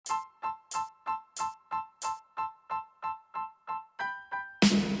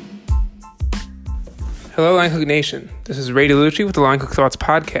Hello, Line Cook Nation. This is Ray DeLucci with the Line Cook Thoughts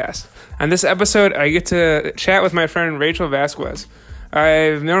podcast. On this episode, I get to chat with my friend Rachel Vasquez.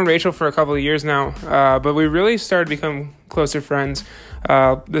 I've known Rachel for a couple of years now, but we really started to become closer friends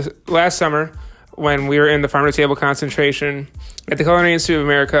this last summer when we were in the farm-to-table concentration at the Culinary Institute of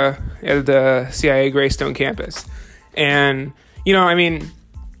America at the CIA Greystone campus. And,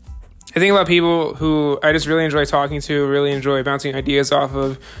 I think about people who I just really enjoy talking to, really enjoy bouncing ideas off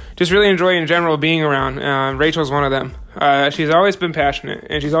of, just really enjoy in general being around. Rachel's one of them. She's always been passionate,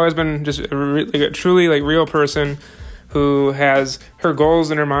 and she's always been just a truly real person who has her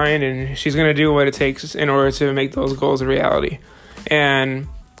goals in her mind, and she's going to do what it takes in order to make those goals a reality. And,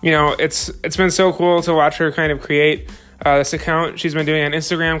 it's been so cool to watch her kind of create this account she's been doing on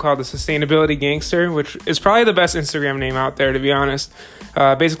Instagram called the Sustainability Gangster, which is probably the best Instagram name out there, to be honest.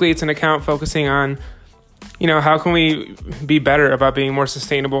 Basically, it's an account focusing on, how can we be better about being more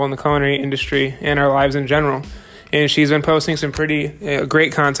sustainable in the culinary industry and our lives in general. And she's been posting some pretty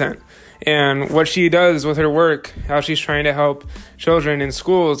great content. And what she does with her work, how she's trying to help children in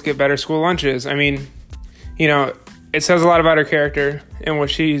schools get better school lunches. It says a lot about her character and what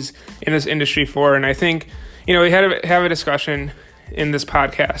she's in this industry for. And I think, we had to have a discussion in this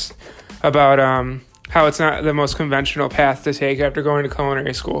podcast about how it's not the most conventional path to take after going to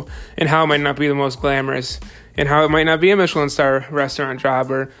culinary school, and how it might not be the most glamorous, and how it might not be a Michelin star restaurant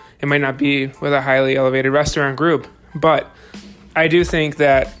job, or it might not be with a highly elevated restaurant group. But I do think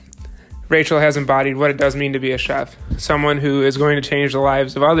that Rachel has embodied what it does mean to be a chef, someone who is going to change the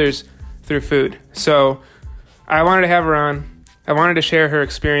lives of others through food. So I wanted to have her on. I wanted to share her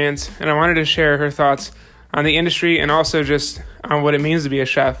experience, and I wanted to share her thoughts on the industry, and also just on what it means to be a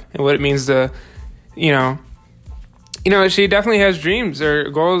chef and what it means to, she definitely has dreams or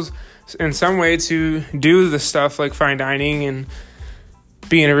goals in some way to do the stuff like fine dining and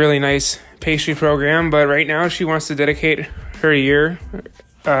be in a really nice pastry program. But right now she wants to dedicate her year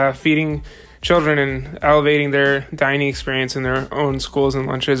feeding children and elevating their dining experience in their own schools and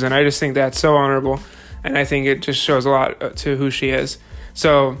lunches. And I just think that's so honorable. And I think it just shows a lot to who she is.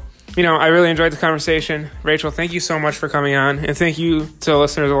 So, I really enjoyed the conversation. Rachel, thank you so much for coming on. And thank you to the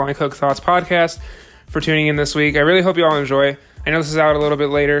listeners of the Line Cook Thoughts podcast for tuning in this week. I really hope you all enjoy. I know this is out a little bit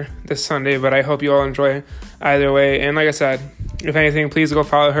later this Sunday, but I hope you all enjoy either way. And like I said, if anything, please go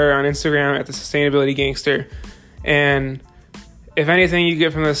follow her on Instagram at the Sustainability Gangster. And if anything you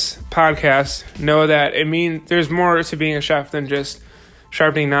get from this podcast, know that there's more to being a chef than just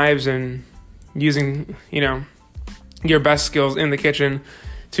sharpening knives and using, your best skills in the kitchen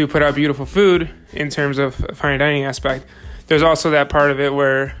to put out beautiful food in terms of a fine dining aspect. There's also that part of it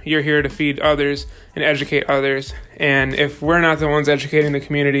where you're here to feed others and educate others. And if we're not the ones educating the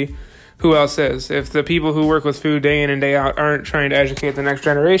community, who else is? If the people who work with food day in and day out aren't trying to educate the next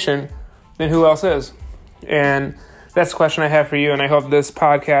generation, then who else is? And that's the question I have for you. And I hope this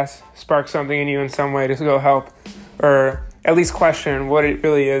podcast sparks something in you in some way to go help, or at least question what it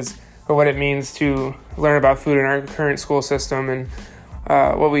really is or what it means to learn about food in our current school system and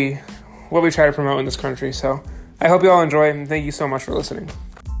what we try to promote in this country. So I hope you all enjoy, and thank you so much for listening.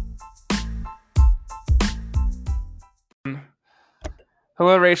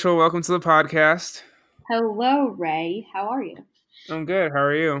 Hello, Rachel. Welcome to the podcast. Hello, Ray. How are you? I'm good. How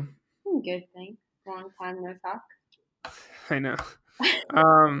are you? I'm good, thanks. Long time no talk. I know.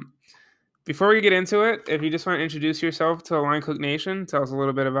 Before we get into it, if you just want to introduce yourself to Line Cook Nation, tell us a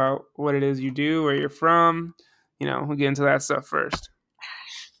little bit about what it is you do, where you're from. We'll get into that stuff first.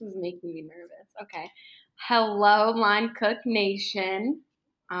 This is making me nervous. Okay. Hello, Line Cook Nation.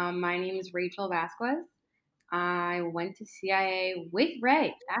 My name is Rachel Vasquez. I went to CIA with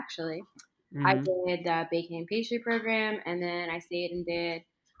Ray, actually. Mm-hmm. I did the baking and pastry program, and then I stayed and did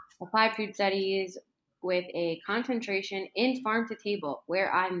applied food studies with a concentration in farm to table,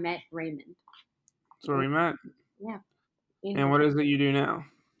 where I met Raymond. That's where we met? Yeah. And what is it you do now?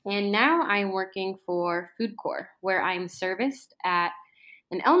 And now I'm working for Food Corps, where I'm serviced at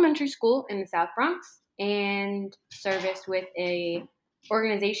an elementary school in the South Bronx and serviced with a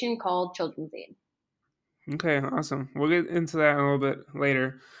organization called Children's Aid. Okay, awesome. We'll get into that a little bit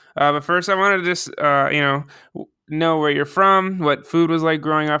later. But first, I wanted to just, know where you're from, what food was like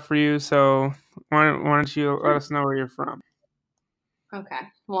growing up for you. So why don't you let us know where you're from? Okay.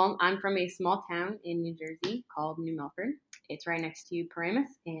 Well, I'm from a small town in New Jersey called New Milford. It's right next to Paramus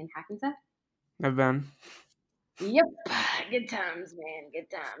and Hackensack. I've been. Yep. Good times, man. Good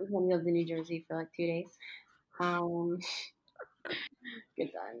times. I lived in New Jersey for 2 days. Good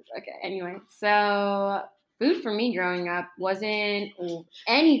times. Okay. Anyway, so food for me growing up wasn't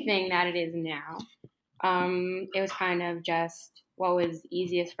anything that it is now. It was kind of just what was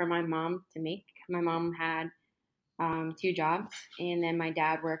easiest for my mom to make. My mom had 2 jobs, and then my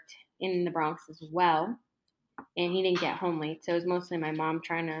dad worked in the Bronx as well, and he didn't get home late. So it was mostly my mom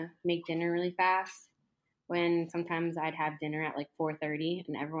trying to make dinner really fast. When sometimes I'd have dinner at like 4:30,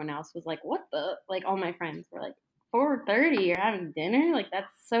 and everyone else was like, "What the?" Like all my friends were like, "4:30, you're having dinner? Like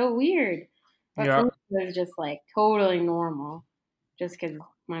that's so weird." But for Yeah. me, it was just like totally normal, just because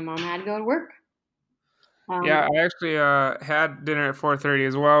my mom had to go to work. Yeah, Um, I actually had dinner at 4:30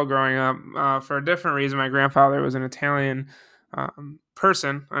 as well growing up for a different reason. My grandfather was an Italian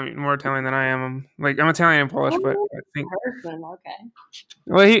person. I mean, more Italian than I am. I'm Italian and Polish, but oh, I think person, okay.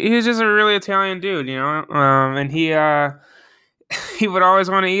 well, he was just a really Italian dude, and he he would always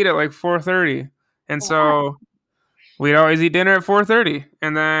want to eat at like 4:30, and Wow. so we'd always eat dinner at 4:30,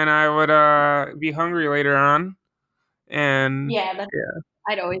 and then I would be hungry later on, and Yeah,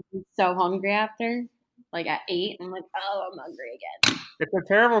 I'd always be so hungry after, like at 8. I'm like, oh, I'm hungry again. it's a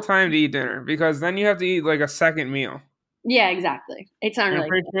terrible time to eat dinner because then you have to eat like a second meal. Yeah, exactly. It's not And I'm really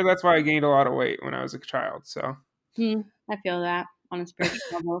pretty sure that's why I gained a lot of weight when I was a child. So, good. I feel that on a spiritual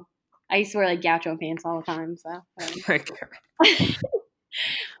level. I used to wear like gaucho pants all the time, so. like,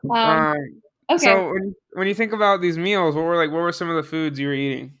 Um, um, okay. so when you think about these meals, what were some of the foods you were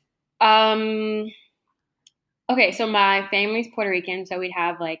eating? Um, okay, so my family's Puerto Rican, so we'd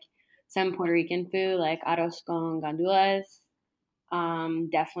have like some Puerto Rican food, like arroz con gandules,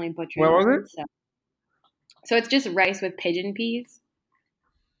 definitely butcher What was it? yams. So it's just rice with pigeon peas,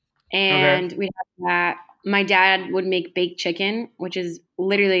 Okay. and we'd have that. My dad would make baked chicken, which is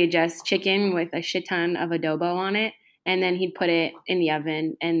literally just chicken with a shit ton of adobo on it, and then he'd put it in the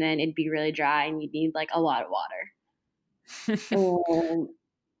oven, and then it'd be really dry, and you'd need like a lot of water. And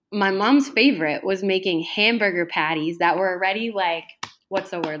my mom's favorite was making hamburger patties that were already like,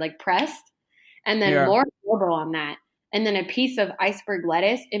 what's the word, like pressed, and then Yeah. more adobo on that, and then a piece of iceberg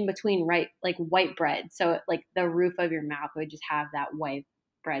lettuce in between, right, like white bread, so like the roof of your mouth would just have that white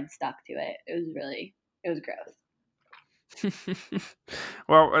bread stuck to it. It was gross.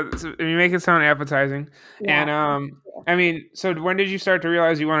 Well, so you make it sound appetizing. Yeah. And I mean, so when did you start to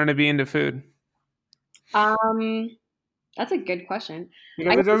realize you wanted to be into food? Um, that's a good question.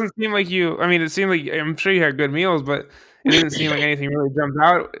 Because I it doesn't seem like you. I mean, it seemed like I'm sure you had good meals, but it didn't seem like anything really jumped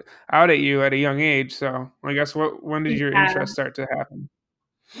out at you at a young age. So I guess when did your yeah. interest start to happen?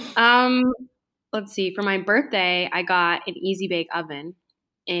 Um, let's see. For my birthday, I got an Easy Bake Oven,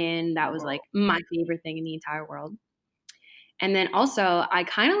 and that was like my favorite thing in the entire world. And then also, I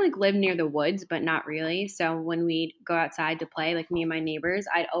kind of like live near the woods, but not really. So when we'd go outside to play, like me and my neighbors,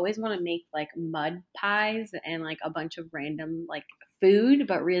 I'd always want to make like mud pies and like a bunch of random like food,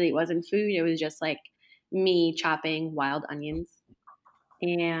 but really it wasn't food. It was just like me chopping wild onions.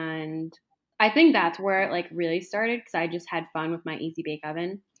 And I think that's where it like really started because I just had fun with my Easy Bake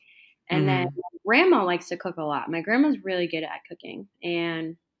Oven. And then Hmm. grandma likes to cook a lot. My grandma's really good at cooking.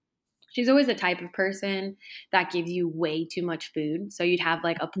 And she's always the type of person that gives you way too much food. So you'd have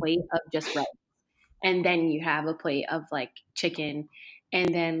like a plate of just rice, and then you have a plate of like chicken,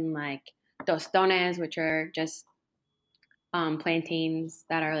 and then like tostones, which are just plantains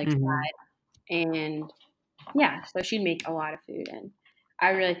that are like Hmm. fried. And yeah, so she'd make a lot of food. And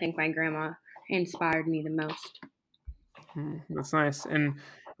I really think my grandma inspired me the most. That's nice. And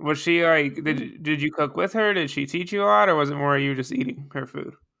was she like? Did you cook with her? Did she teach you a lot, or was it more you just eating her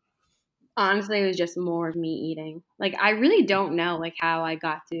food? Honestly, it was just more of me eating. Like, I really don't know like how I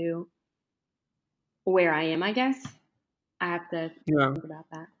got to where I am, I guess. I have to Yeah. think about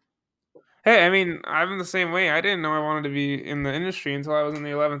that. Hey, I mean, I'm the same way. I didn't know I wanted to be in the industry until I was in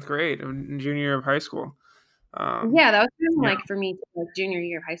the 11th grade, junior year of high school. Um, Yeah, that was kind of yeah. like for me, like junior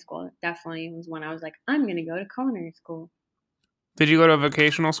year of high school. It definitely was when I was like, I'm gonna go to culinary school. Did you go to a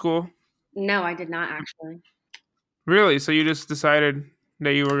vocational school? No, I did not actually. Really? So you just decided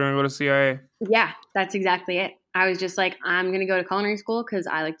that you were going to go to CIA? Yeah, that's exactly it. I was just like, I'm gonna go to culinary school because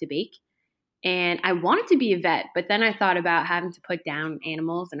I like to bake, and I wanted to be a vet, but then I thought about having to put down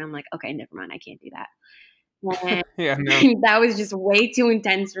animals, and I'm like, okay, never mind, I can't do that. And Yeah, no. that was just way too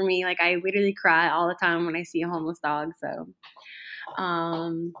intense for me. Like I literally cry all the time when I see a homeless dog. So,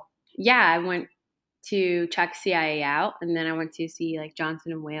 um, yeah, I went to check CIA out, and then I went to see like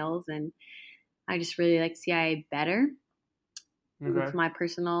Johnson and Wales, and I just really like CIA better. It's Okay. my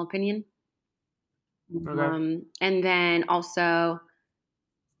personal opinion. Okay. And then also,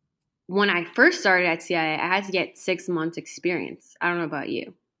 when I first started at CIA, I had to get 6 months experience. I don't know about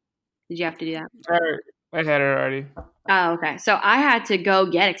you. Did you have to do that? I had it already. Oh, okay. So I had to go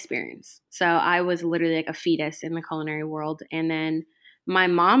get experience. So I was literally like a fetus in the culinary world. And then my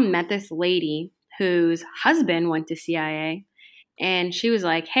mom met this lady whose husband went to CIA, And she was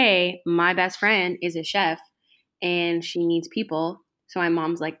like, hey, my best friend is a chef and she needs people. So my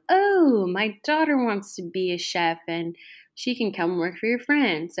mom's like, oh, my daughter wants to be a chef and she can come work for your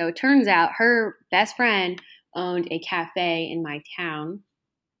friend. So it turns out her best friend owned a cafe in my town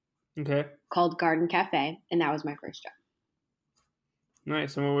Okay. called Garden Cafe, and that was my first job.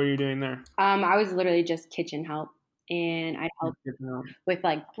 Nice. And what were you doing there? I was literally just kitchen help, and I'd help with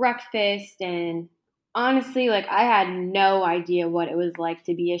like breakfast, and honestly, like I had no idea what it was like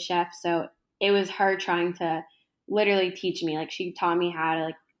to be a chef, so it was her trying to literally teach me. Like she taught me how to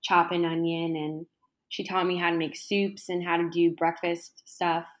like chop an onion, and she taught me how to make soups and how to do breakfast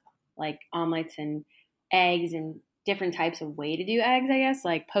stuff like omelets and eggs and different types of way to do eggs, I guess,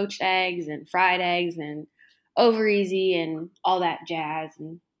 like poached eggs and fried eggs and over easy and all that jazz.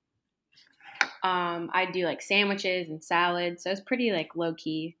 And I do like sandwiches and salads, so it's pretty like low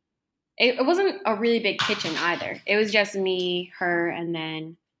key. It wasn't a really big kitchen either. It was just me, her, and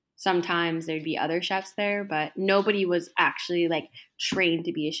then sometimes there'd be other chefs there, but nobody was actually like trained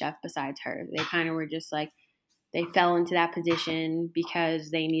to be a chef besides her. They kind of were just like they fell into that position because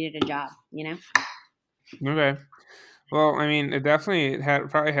they needed a job, you know? Okay. Well, I mean, it definitely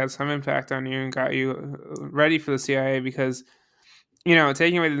probably had some impact on you and got you ready for the CIA because,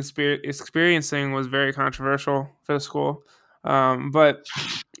 taking away the experience thing was very controversial for the school. But,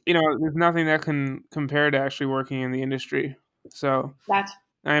 there's nothing that can compare to actually working in the industry. So That's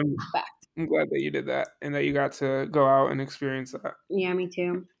I'm fact. glad that you did that and that you got to go out and experience that. Yeah, me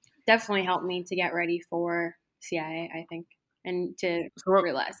too. Definitely helped me to get ready for CIA, I think, and to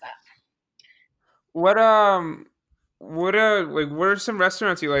realize that. What what are some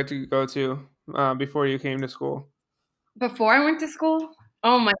restaurants you like to go to before you came to school? Before I went to school?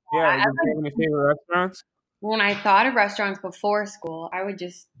 Oh my god. Yeah, do you have any favorite restaurants? When I thought of restaurants before school, I would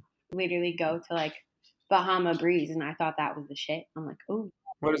just literally go to like Bahama Breeze, and I thought that was the shit. I'm like, ooh.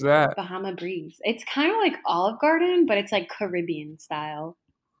 What is that? Bahama Breeze. It's kind of like Olive Garden, but it's like Caribbean style.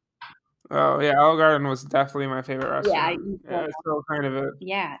 Oh yeah, Olive Garden was definitely my favorite restaurant. Yeah, it's still kind of it.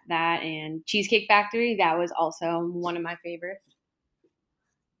 Yeah, that and Cheesecake Factory. That was also one of my favorites.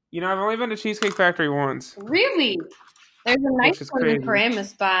 I've only been to Cheesecake Factory once. Really? There's a nice one in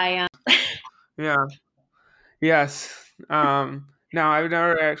Paramus by. Yeah. Yes. No, I've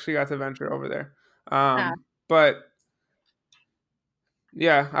never actually got to venture over there. But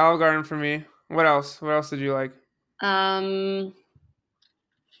yeah, Olive Garden for me. What else? What else did you like? I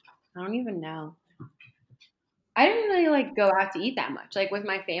don't even know. I didn't really like go out to eat that much. Like with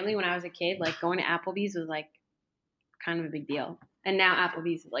my family when I was a kid, like going to Applebee's was like kind of a big deal. And now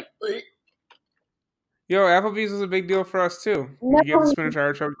Applebee's is like, ugh. Yo, Applebee's was a big deal for us too. You get the spinach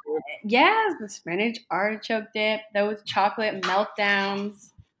artichoke dip. Yes, the spinach artichoke dip, those chocolate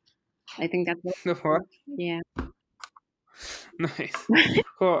meltdowns. I think that's what. Yeah. Nice.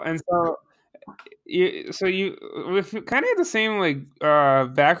 Cool. And so you kind of had the same like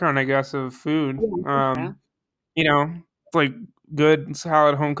background, I guess, of food. Like good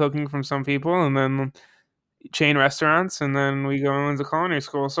solid home cooking from some people, and then chain restaurants, and then we go into culinary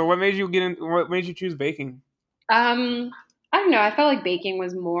school. So what made you choose baking? I don't know. I felt like baking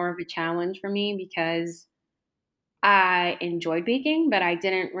was more of a challenge for me because I enjoyed baking, but I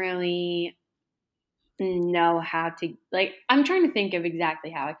didn't really know how to I'm trying to think of exactly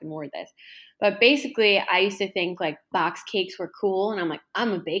how I can word this. But basically I used to think like box cakes were cool, and I'm like,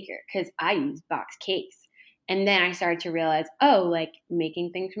 I'm a baker because I use box cakes. And then I started to realize, oh, like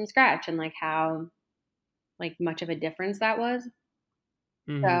making things from scratch and like how like much of a difference that was.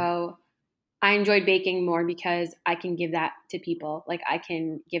 Mm-hmm. So I enjoyed baking more because I can give that to people. Like I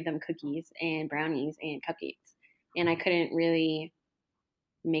can give them cookies and brownies and cupcakes. And I couldn't really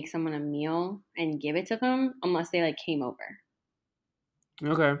make someone a meal and give it to them unless they like came over.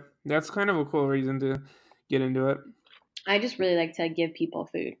 Okay. That's kind of a cool reason to get into it. I just really like to give people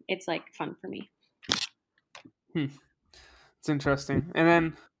food. It's like fun for me. It's interesting. And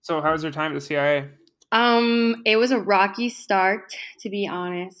then, so how was your time at the CIA? It was a rocky start, to be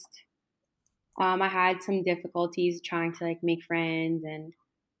honest. I had some difficulties trying to like make friends, and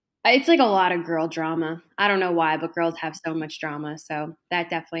it's like a lot of girl drama. I don't know why, but girls have so much drama. So that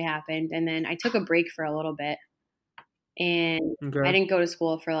definitely happened. And then I took a break for a little bit, and I didn't go to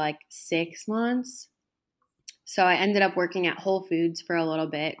school for like 6 months. So I ended up working at Whole Foods for a little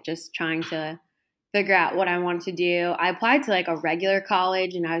bit, just trying to figure out what I wanted to do. I applied to like a regular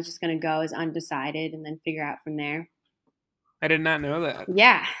college, and I was just going to go as undecided and then figure out from there. I did not know that.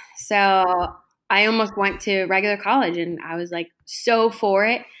 Yeah. So I almost went to regular college, and I was like so for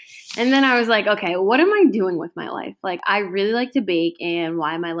it. And then I was like, okay, what am I doing with my life? Like, I really like to bake, and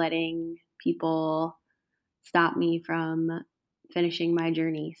why am I letting people stop me from finishing my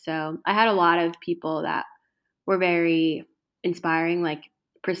journey. So I had a lot of people that were very inspiring, like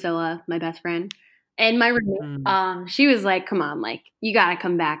Priscilla, my best friend, and my roommate. She was like, "Come on, like you got to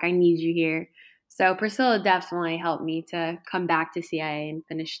come back. I need you here." So Priscilla definitely helped me to come back to CIA and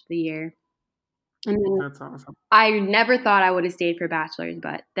finish the year. And then That's awesome. I never thought I would have stayed for bachelor's,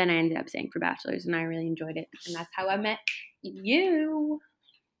 but then I ended up staying for bachelor's, and I really enjoyed it. And that's how I met you.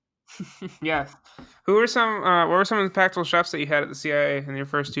 Yes. Who were some? What were some of the impactful chefs that you had at the CIA in your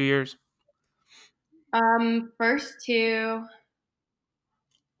first 2 years? First two,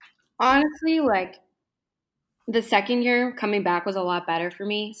 honestly, like the second year coming back was a lot better for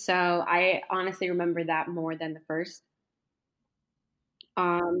me. So I honestly remember that more than the first.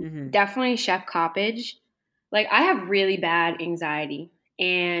 Definitely Chef Coppage. Like I have really bad anxiety,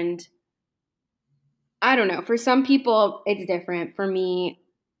 and I don't know. For some people, it's different. For me,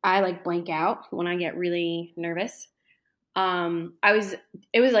 I like blank out when I get really nervous. It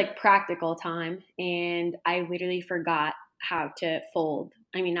was like practical time, and I literally forgot how to fold.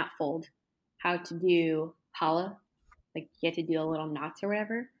 I mean, not fold, how to do challah. Like you had to do the little knots or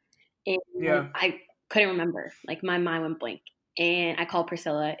whatever. And I couldn't remember. Like my mind went blank. And I called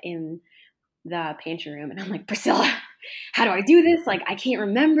Priscilla in the pantry room, and I'm like, Priscilla, how do I do this? Like, I can't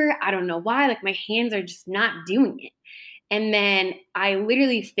remember. I don't know why. Like, my hands are just not doing it. And then I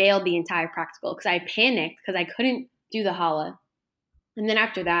literally failed the entire practical because I panicked because I couldn't do the challah. And then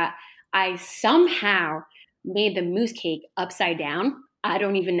after that, I somehow made the mousse cake upside down. I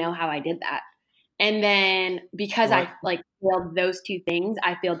don't even know how I did that. And then because I like failed those two things,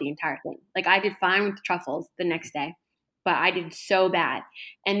 I failed the entire thing. Like I did fine with truffles the next day, but I did so bad.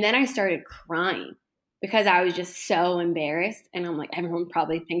 And then I started crying because I was just so embarrassed. And I'm like, everyone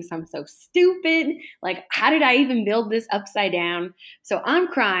probably thinks I'm so stupid. Like, how did I even build this upside down? So I'm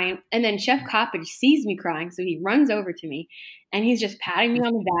crying. And then Chef Coppage sees me crying. So he runs over to me and he's just patting me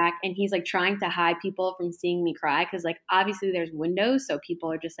on the back. And he's like trying to hide people from seeing me cry. Cause like, obviously there's windows. So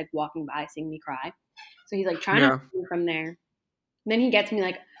people are just like walking by seeing me cry. So he's like trying to hide me from there. Then he gets me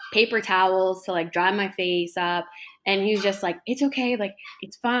like paper towels to like dry my face up. And he's just like, it's okay. Like,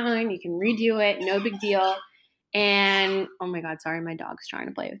 it's fine. You can redo it. No big deal. And oh my God, sorry. My dog's trying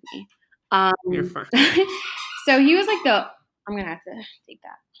to play with me. You're fine. So he was like I'm going to have to take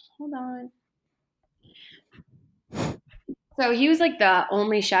that. Hold on. So he was like the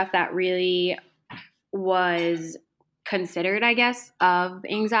only chef that really was considered, I guess, of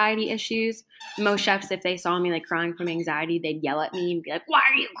anxiety issues. Most chefs, if they saw me like crying from anxiety, they'd yell at me and be like, why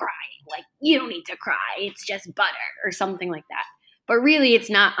are you crying? Like, you don't need to cry. It's just butter or something like that. But really, it's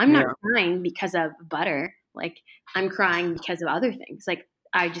not. I'm not crying because of butter. Like, I'm crying because of other things. Like,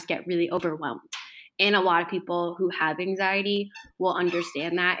 I just get really overwhelmed. And a lot of people who have anxiety will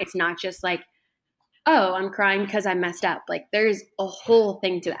understand that. It's not just like, oh, I'm crying because I messed up. Like, there's a whole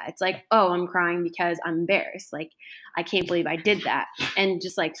thing to that. It's like, oh, I'm crying because I'm embarrassed. Like, I can't believe I did that. And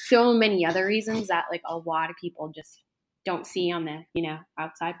just like so many other reasons that like a lot of people just don't see on the,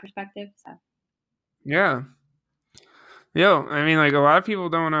 outside perspective. So. Yeah. I mean, like a lot of people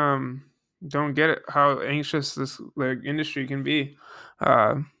don't get it, how anxious this like industry can be.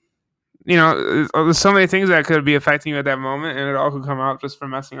 There's so many things that could be affecting you at that moment, and it all could come out just from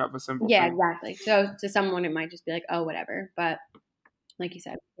messing up a simple thing. Yeah, exactly. So to someone, it might just be like, oh, whatever. But like you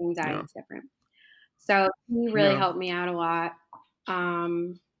said, anxiety is different. So he really helped me out a lot.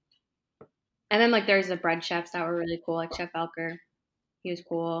 And then like there's the bread chefs that were really cool, like Chef Elker. He was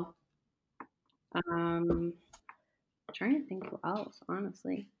cool. I'm trying to think who else,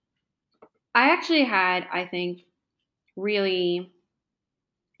 honestly. I actually had, I think, really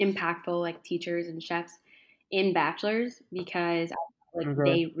impactful like teachers and chefs in bachelor's because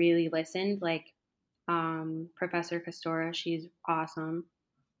they really listened. Like Professor Castora, she's awesome,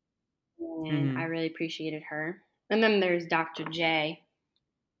 and I really appreciated her. And then there's Dr. J.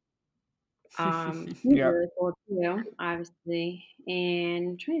 He's really cool too, obviously.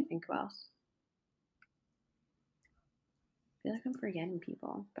 And I'm trying to think who else. I feel like I'm forgetting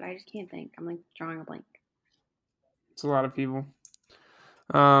people, but I just can't think. I'm like drawing a blank. It's a lot of people.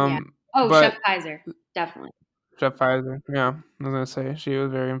 Chef Kaiser, definitely. Chef Kaiser, yeah. I was gonna say she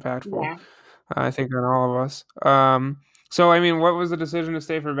was very impactful. Yeah. I think on all of us. So I mean, what was the decision to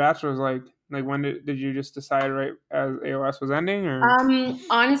stay for bachelor's like? Like when did you just decide right as AOS was ending, or?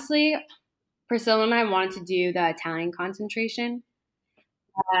 Honestly, Priscilla and I wanted to do the Italian concentration.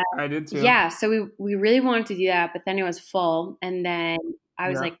 I did too. Yeah, so we really wanted to do that, but then it was full, and then I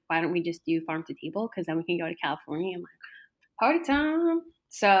was like, why don't we just do farm to table? Because then we can go to California. I'm like, party time.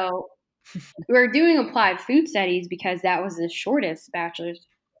 So we were doing applied food studies because that was the shortest bachelor's,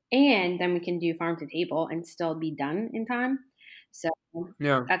 and then we can do farm to table and still be done in time. So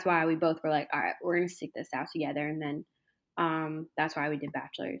Yeah. that's why we both were like, all right, we're going to stick this out together. And then that's why we did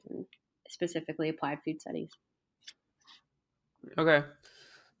bachelor's and specifically applied food studies. Okay.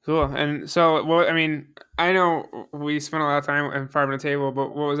 Cool. And so, well, I mean, I know we spent a lot of time in Farm to Table,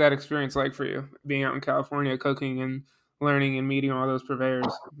 but what was that experience like for you, being out in California, cooking and learning and meeting all those purveyors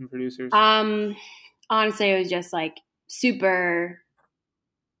and producers? Honestly, it was just like super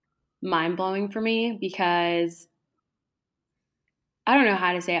mind blowing for me because I don't know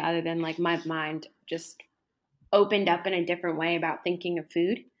how to say it other than like my mind just opened up in a different way about thinking of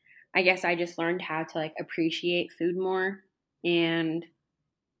food. I guess I just learned how to like appreciate food more. And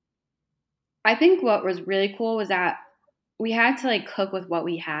I think what was really cool was that we had to like cook with what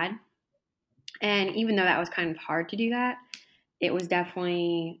we had. And even though that was kind of hard to do that, it was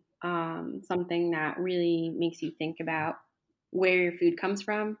definitely something that really makes you think about where your food comes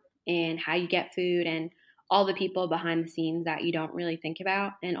from and how you get food and all the people behind the scenes that you don't really think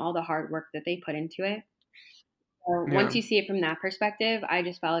about and all the hard work that they put into it. So Yeah. once you see it from that perspective, I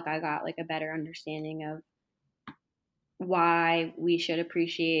just felt like I got like a better understanding of why we should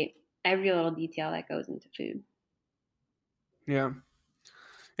appreciate every little detail that goes into food. Yeah.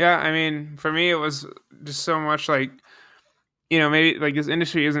 Yeah. I mean, for me, it was just so much like, maybe like this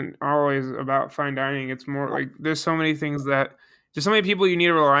industry isn't always about fine dining. It's more like there's so many things that there's so many people you need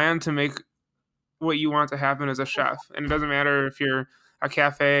to rely on to make what you want to happen as a chef. And it doesn't matter if you're a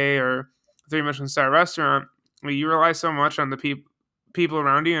cafe or a three Michelin star restaurant. You rely so much on the people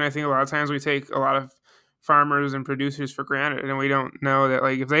around you, and I think a lot of times we take a lot of farmers and producers for granted, and we don't know that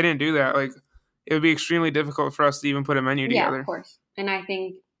like if they didn't do that, like it would be extremely difficult for us to even put a menu Yeah, of together. course. And I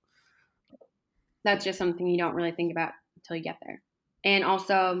think that's just something you don't really think about until you get there. And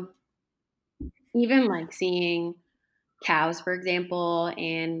also, even like seeing cows, for example,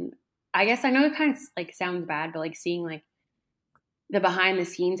 and I guess I know it kind of like sounds bad, but like seeing like the behind the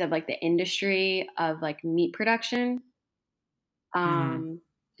scenes of like the industry of like meat production, Hmm. um,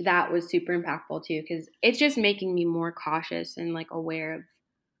 that was super impactful too because it's just making me more cautious and like aware of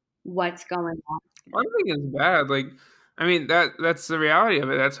what's going on. I don't think it's bad. Like, I mean that's the reality of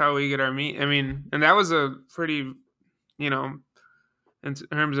it. That's how we get our meat. I mean, and that was a pretty, you know, in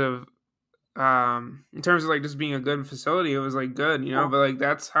terms of like just being a good facility, it was like good, Yeah. but like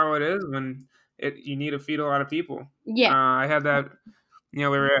that's how it is when you need to feed a lot of people. Yeah. I had that, we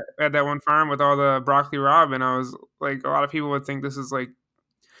were at that one farm with all the broccoli raw, and I was like, a lot of people would think this is like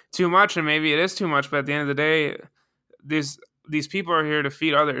too much, and maybe it is too much, but at the end of the day, these these people are here to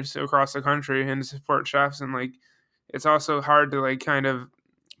feed others across the country and to support chefs, and like it's also hard to like kind of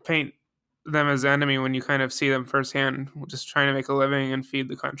paint them as the enemy when you kind of see them firsthand, just trying to make a living and feed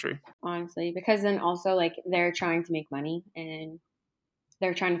the country. Honestly, because then also like they're trying to make money and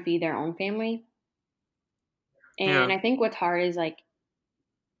they're trying to feed their own family. And Yeah, I think what's hard is like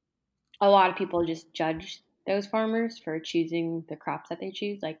a lot of people just judge those farmers for choosing the crops that they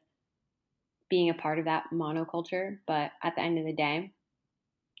choose, like being a part of that monoculture. But at the end of the day,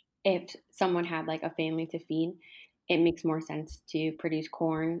 if someone had like a family to feed, it makes more sense to produce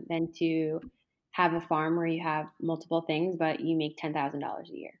corn than to have a farm where you have multiple things, but you make $10,000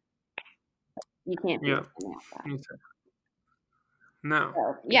 a year. You can't be yeah. upset about that. Me too. No,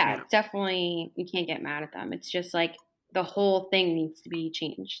 So you yeah, can't. it's definitely you can't get mad at them. It's just like the whole thing needs to be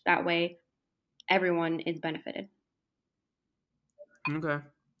changed. That way, everyone is benefited. Okay.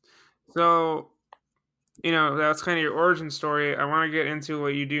 So, that's kind of your origin story. I want to get into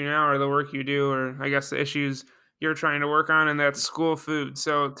what you do now, or the work you do, or I guess the issues you're trying to work on, and that's school food.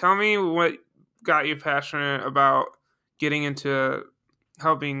 So tell me what got you passionate about getting into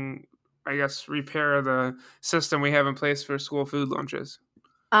helping, I guess, repair the system we have in place for school food lunches.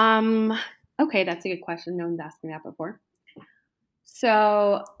 Um, okay, that's a good question. No one's asked me that before.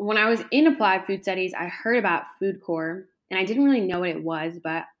 So when I was in applied food studies, I heard about Food Corps, and I didn't really know what it was,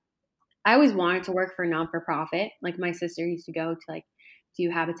 but I always wanted to work for a non for profit. Like my sister used to go to like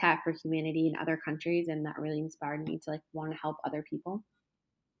do Habitat for Humanity in other countries, and that really inspired me to like want to help other people.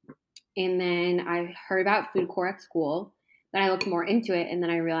 And then I heard about Food Corps at school. Then I looked more into it, and then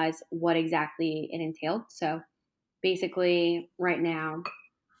I realized what exactly it entailed. So basically, right now,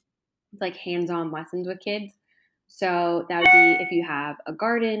 it's like hands-on lessons with kids. So that would be if you have a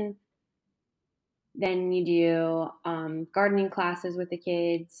garden, then you do gardening classes with the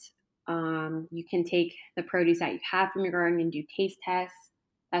kids. You can take the produce that you have from your garden and do taste tests.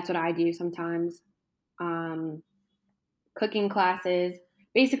 That's what I do sometimes. Um, Cooking classes.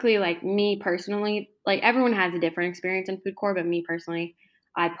 Basically, like me personally, like everyone has a different experience in Food Corps, but me personally,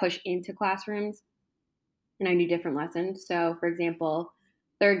 I push into classrooms and I do different lessons. So, for example,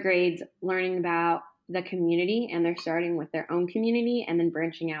 third grades learning about the community, and they're starting with their own community and then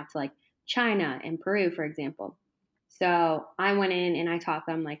branching out to like China and Peru, for example. So I went in and I taught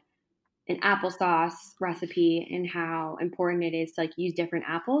them like an applesauce recipe and how important it is to like use different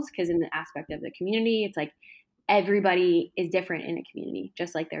apples, because in the aspect of the community, it's like everybody is different in a community,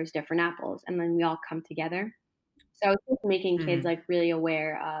 just like there's different apples, and then we all come together. So it's just making kids like really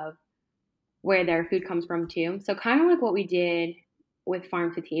aware of where their food comes from too. So kind of like what we did with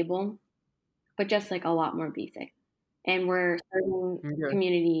farm to table, but just like a lot more basic. And we're serving Okay.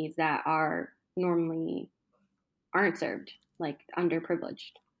 communities that are normally aren't served, like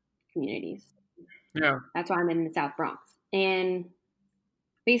underprivileged communities. Yeah. That's why I'm in the South Bronx. And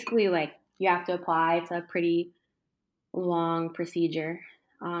basically, like, you have to apply. It's a pretty long procedure.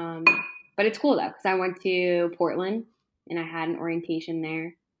 But it's cool, though, because I went to Portland and I had an orientation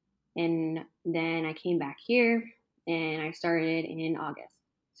there. And then I came back here and I started in August.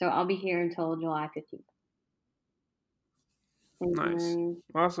 So I'll be here until July 15th. Nice. And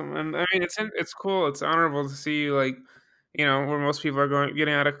Awesome. And I mean, it's cool. It's honorable to see you, like, where most people are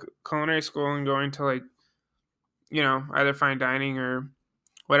getting out of culinary school and going to, like, either fine dining or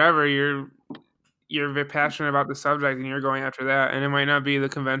whatever. You're very passionate about the subject and you're going after that. And it might not be the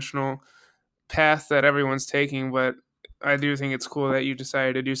conventional path that everyone's taking, but I do think it's cool that you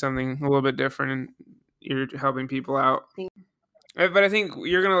decided to do something a little bit different and you're helping people out. But I think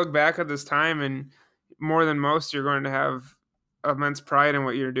you're going to look back at this time and more than most, you're going to have immense pride in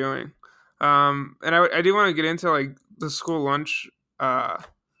what you're doing. And I do want to get into like the school lunch, I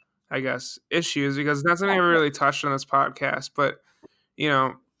guess, issues, because that's something I never really touched on this podcast. But,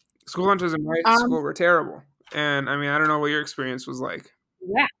 school lunches in my school were terrible. And I mean, I don't know what your experience was like.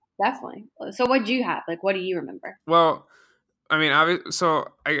 yeah, definitely. So what do you have? Like, what do you remember? Well, I mean, so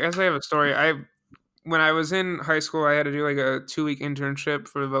I guess I have a story. When I was in high school, I had to do like a 2-week internship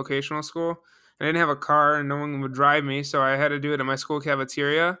for the vocational school. I didn't have a car and no one would drive me, so I had to do it in my school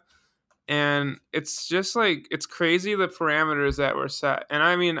cafeteria. And it's just like, it's crazy the parameters that were set. And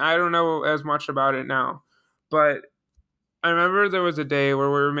I mean, I don't know as much about it now, but I remember there was a day where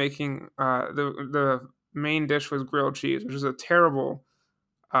we were making the main dish was grilled cheese, which is a terrible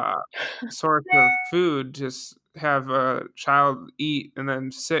source of food. Just have a child eat and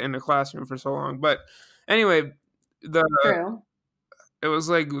then sit in the classroom for so long. But anyway, True. it was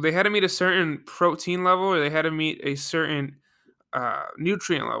like they had to meet a certain protein level or they had to meet a certain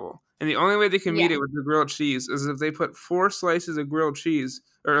nutrient level. And the only way they can meet Yeah. it with the grilled cheese is if they put 4 slices of grilled cheese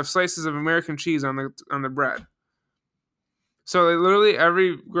or slices of American cheese on the bread. So literally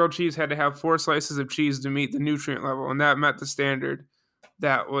every grilled cheese had to have 4 slices of cheese to meet the nutrient level, and that met the standard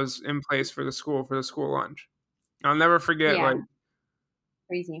that was in place for the school lunch. I'll never forget, Yeah.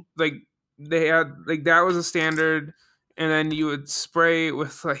 Crazy. like they had like that was a standard, and then you would spray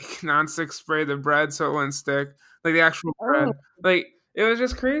with like nonstick spray the bread so it wouldn't stick, like the actual bread. Oh, Like it was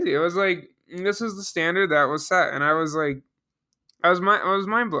just crazy. It was like this is the standard that was set, and I was like, I was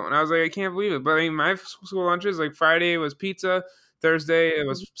mind blown. I was like, I can't believe it. But I mean, my school lunches, like Friday was pizza, Thursday it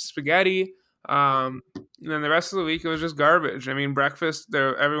was spaghetti, and then the rest of the week it was just garbage. I mean, breakfast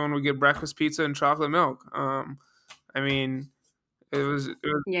everyone would get breakfast pizza and chocolate milk. I mean, it was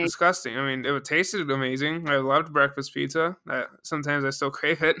yeah. disgusting. I mean, it tasted amazing. I loved breakfast pizza. Sometimes I still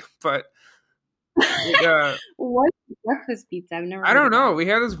crave it, but What's breakfast pizza? I've never I heard don't of know. that. We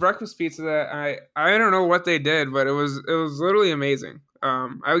had this breakfast pizza that I don't know what they did, but it was literally amazing.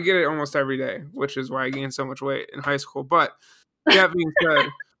 I would get it almost every day, which is why I gained so much weight in high school. But that being said,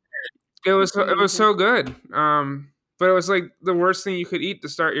 it was so good. But it was like the worst thing you could eat to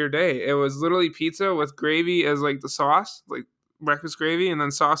start your day. It was literally pizza with gravy as like the sauce, like breakfast gravy, and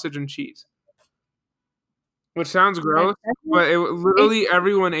then sausage and cheese. Which sounds gross, but literally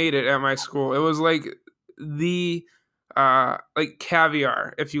everyone ate it at my school. It was like the like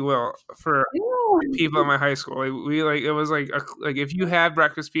caviar, if you will, for people at my high school. It was like if you had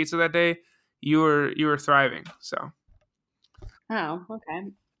breakfast pizza that day, you were thriving. So Oh,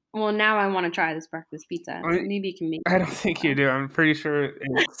 okay. Well, now I want to try this breakfast pizza. Maybe you can make I don't think you do. I'm pretty sure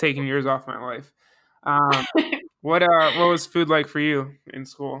it's taking years off my life. What was food like for you in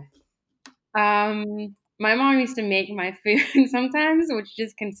school? My mom used to make my food sometimes, which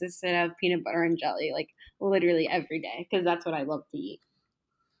just consisted of peanut butter and jelly, like literally every day, because that's what I love to eat.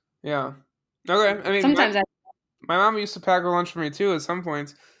 Yeah. Okay. I mean, sometimes my mom used to pack a lunch for me too at some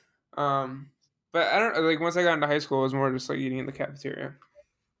points. But I don't like once I got into high school, it was more just like eating in the cafeteria.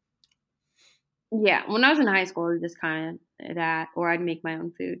 Yeah, when I was in high school, it was just kind of that, or I'd make my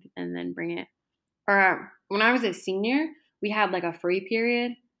own food and then bring it. Or when I was a senior, we had like a free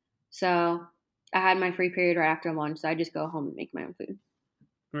period, so I had my free period right after lunch, so I just go home and make my own food.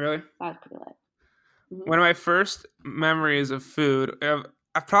 Really? That was pretty lit. Mhm. one of my first memories of food,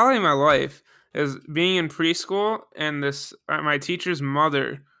 probably in my life, is being in preschool and this my teacher's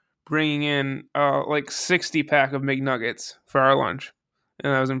mother bringing in like 60 pack of McNuggets for our lunch,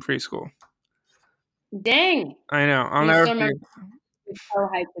 and I was in preschool. Dang. I know, I'll You never still remember forget. so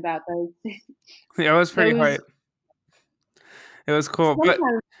hyped about those. Yeah, it was pretty Those hype. It was cool, but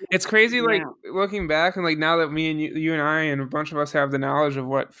sometimes, it's crazy. Like yeah. looking back, and like now that me and you and I and a bunch of us have the knowledge of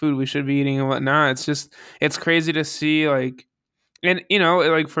what food we should be eating and whatnot, it's crazy to see like, and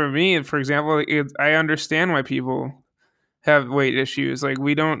like for me, for example, like, I understand why people have weight issues. Like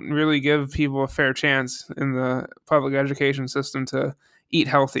we don't really give people a fair chance in the public education system to eat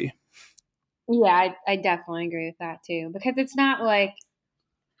healthy. Yeah, I definitely agree with that too. Because it's not like,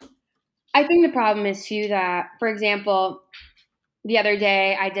 I think the problem is too that, for example, the other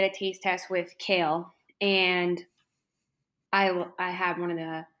day I did a taste test with kale, and I had one of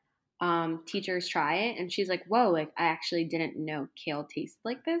the teachers try it, and she's like, "Whoa! Like I actually didn't know kale tastes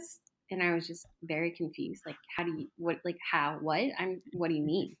like this," and I was just very confused. Like, how do you what? Like how? What? What do you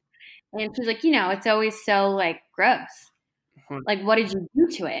mean? And she's like, it's always so like gross. Like, what did you do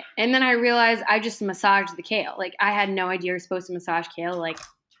to it? And then I realized I just massaged the kale. Like, I had no idea you're supposed to massage kale like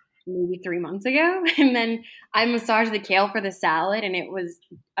maybe 3 months ago. And then I massaged the kale for the salad, and it was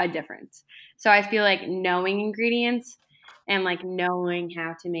a difference. So I feel like knowing ingredients and like knowing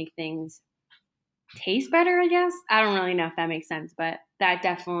how to make things taste better, I guess. I don't really know if that makes sense, but that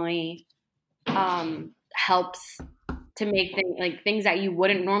definitely helps to make things that you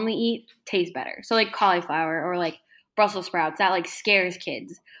wouldn't normally eat taste better. So like cauliflower or like Brussels sprouts, that like scares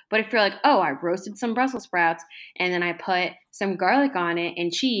kids. But if you're like, oh, I roasted some Brussels sprouts and then I put some garlic on it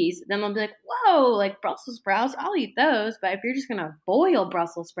and cheese, then they'll be like, whoa, like Brussels sprouts, I'll eat those. But if you're just gonna boil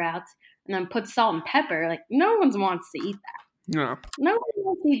Brussels sprouts and then put salt and pepper, like no one wants to eat that. No. No one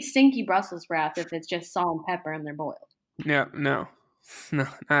wants to eat stinky Brussels sprouts if it's just salt and pepper and they're boiled. Yeah. No. No.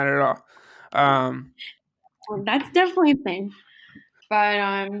 Not at all. Um. That's definitely a thing. But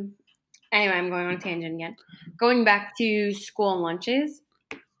anyway, I'm going on a tangent again. Going back to school lunches,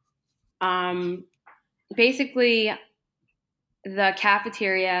 basically the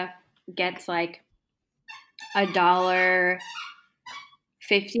cafeteria gets like $1.50,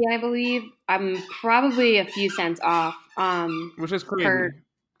 I believe. I'm probably a few cents off. Which is crazy Per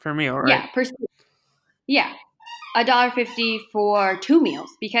for me, all right? yeah, yeah, $1.50 for 2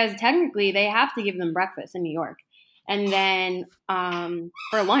 meals because technically they have to give them breakfast in New York, and then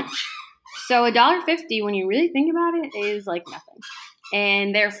for lunch. So $1.50, when you really think about it, is like nothing,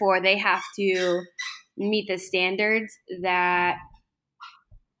 and therefore they have to meet the standards that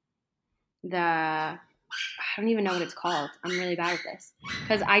I don't even know what it's called. I'm really bad at this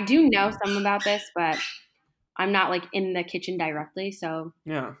because I do know some about this, but I'm not like in the kitchen directly. So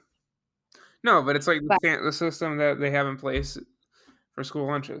Yeah. No, but it's like but the system that they have in place for school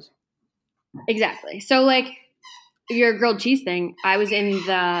lunches. exactly. So like your grilled cheese thing, I was in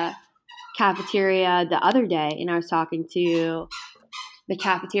the cafeteria the other day and I was talking to the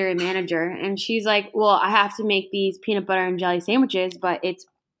cafeteria manager and she's like, well, I have to make these peanut butter and jelly sandwiches, but it's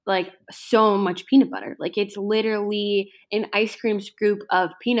like so much peanut butter. Like it's literally an ice cream scoop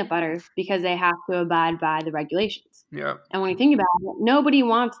of peanut butter because they have to abide by the regulations. Yeah. And when you think about it, nobody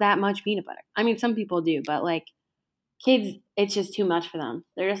wants that much peanut butter. I mean, some people do, but like kids, it's just too much for them.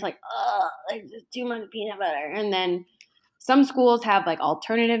 They're just like, oh, there's just too much peanut butter. And then some schools have like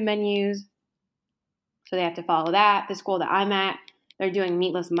alternative menus, so they have to follow that. The school that I'm at, they're doing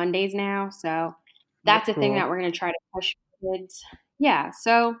meatless Mondays now, so that's a thing Cool. that we're going to try to push for kids. Yeah,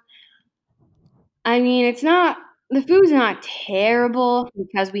 so I mean, the food's not terrible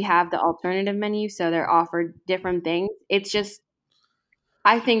because we have the alternative menu, so they're offered different things. It's just,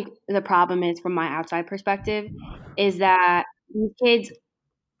 I think the problem is from my outside perspective is that these kids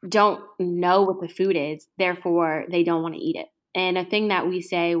don't know what the food is, therefore they don't want to eat it. And a thing that we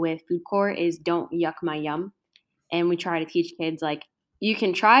say with food court is don't yuck my yum. And we try to teach kids like you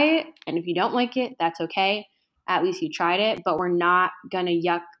can try it and if you don't like it, that's okay. At least you tried it, but we're not going to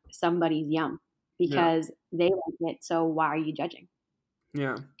yuck somebody's yum Yeah. because they like it, so why are you judging?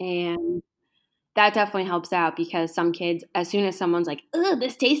 Yeah. And that definitely helps out because some kids, as soon as someone's like, "Ugh,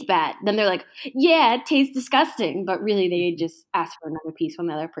 this tastes bad," then they're like, "Yeah, it tastes disgusting," but really they just asked for another piece when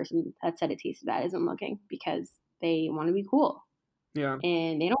the other person that said it tasted bad isn't looking because they want to be cool Yeah.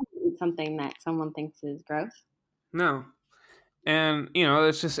 and they don't eat something that someone thinks is gross. No. And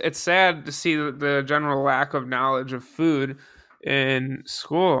it's sad to see the general lack of knowledge of food in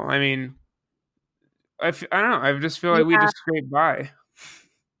school. I mean, I don't know. I just feel like we Yeah, just scrape by.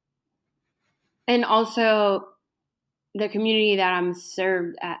 and also the community that I'm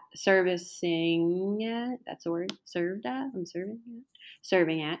servicing at, that's the word, served at,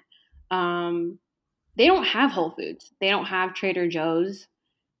 serving at, they don't have Whole Foods. They don't have Trader Joe's.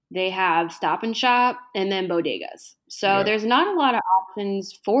 They have Stop and Shop and then bodegas. So Yeah. there's not a lot of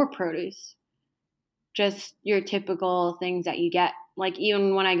options for produce. Just your typical things that you get. Like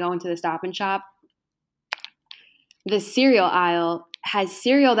even when I go into the Stop and Shop, the cereal aisle has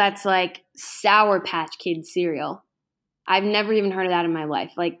cereal that's like Sour Patch Kids cereal. I've never even heard of that in my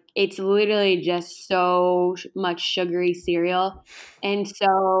life. Like it's literally just so much sugary cereal. And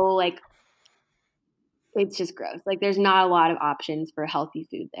so like it's just gross. Like there's not a lot of options for healthy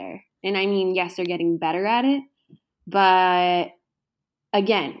food there. And I mean, yes, they're getting better at it, but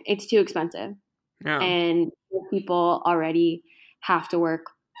again, it's too expensive. Yeah. And people already have to work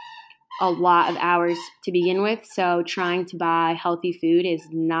a lot of hours to begin with. So trying to buy healthy food is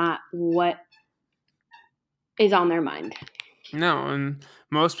not what is on their mind. No, and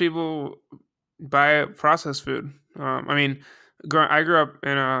most people buy processed food. I mean, I grew up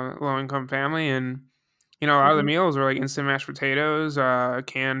in a low-income family, and a lot of the meals were like instant mashed potatoes,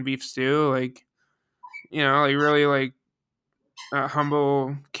 canned beef stew, like like really like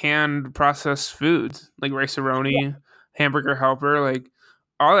humble canned processed foods like rice-a-roni, hamburger helper, like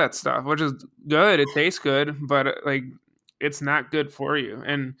all that stuff, which is good. It tastes good, but like it's not good for you.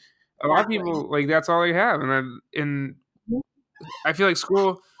 And a lot of people like that's all they have, and I feel like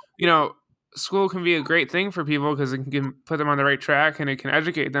school can be a great thing for people because it can put them on the right track and it can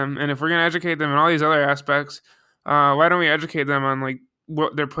educate them. And if we're gonna educate them in all these other aspects, why don't we educate them on like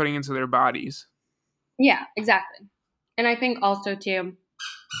what they're putting into their bodies? Yeah, exactly. And I think also too,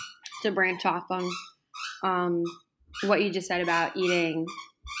 to branch off on what you just said about eating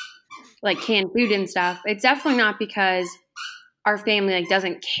like canned food and stuff, it's definitely not because our family like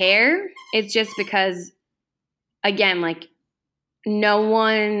doesn't care. It's just because, again, like no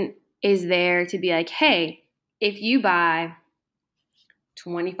one is there to be like, hey, if you buy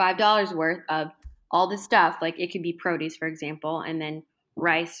 $25 worth of all this stuff, like it could be produce, for example, and then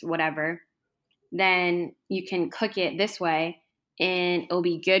rice, whatever, then you can cook it this way and it'll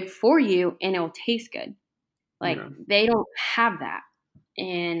be good for you and it'll taste good. Like they don't have that.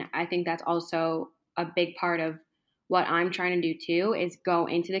 And I think that's also a big part of what I'm trying to do too, is go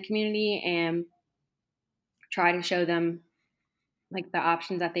into the community and try to show them like the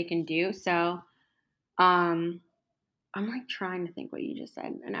options that they can do. So I'm like trying to think what you just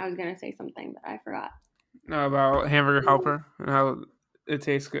said, and I was gonna say something but I forgot. About hamburger helper and how it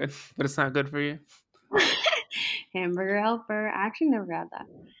tastes good, but it's not good for you. Hamburger helper. I actually never got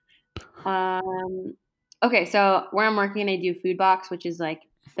that. Okay, so where I'm working, I do Food Box, which is like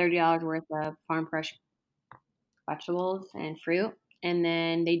 $30 worth of farm fresh vegetables and fruit, and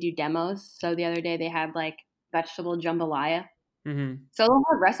then they do demos. So the other day they had like vegetable jambalaya. Mm-hmm. So they'll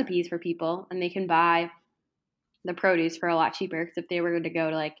have recipes for people, and they can buy the produce for a lot cheaper. Because if they were to go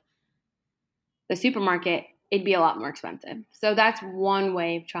to like the supermarket, it'd be a lot more expensive. So that's one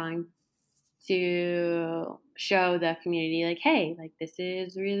way of trying to show the community, like, hey, like this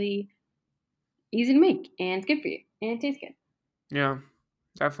is really easy to make and it's good for you and it tastes good. Yeah,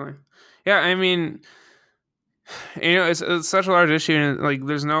 definitely. Yeah, I mean, it's such a large issue, and like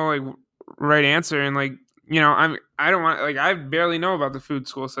there's no like right answer, and like I don't want, like, I barely know about the food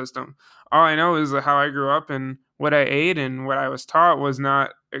school system. All I know is how I grew up, and what I ate and what I was taught was not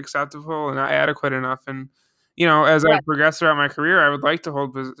acceptable and not adequate enough. And as I progress throughout my career, I would like to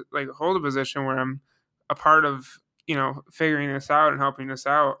hold a position where I'm a part of figuring this out and helping this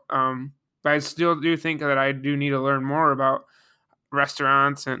out. But I still do think that I do need to learn more about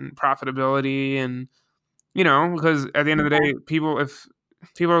restaurants and profitability, and because at the end of the day, if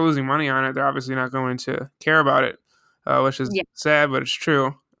people are losing money on it, they're obviously not going to care about it, which is sad, but it's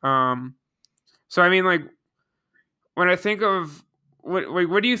true. So I mean, like, when I think of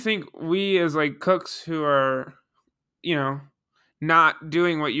what do you think we as like cooks who are, not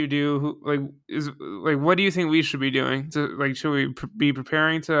doing what you do, what do you think we should be doing? Should we be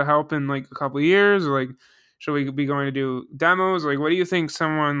preparing to help in like a couple of years, or like should we be going to do demos? Like, what do you think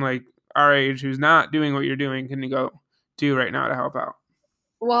someone like our age who's not doing what you're doing can go do right now to help out?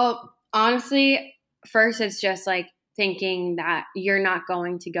 Well, honestly, first it's just like thinking that you're not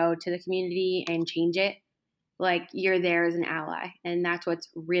going to go to the community and change it. Like you're there as an ally, and that's what's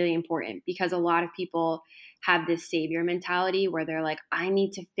really important, because a lot of people have this savior mentality where they're like, I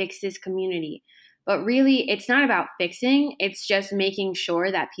need to fix this community. But really, it's not about fixing. It's just making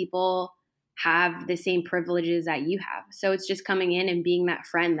sure that people have the same privileges that you have. So it's just coming in and being that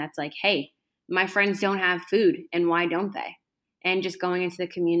friend that's like, hey, my friends don't have food, and why don't they? And just going into the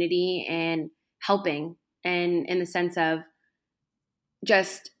community and helping and in the sense of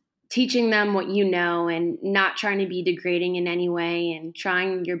just teaching them what you know and not trying to be degrading in any way and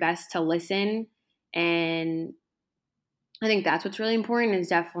trying your best to listen. And I think that's what's really important, is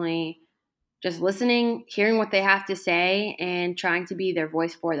definitely just listening, hearing what they have to say, and trying to be their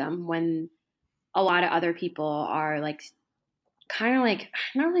voice for them when a lot of other people are like kind of like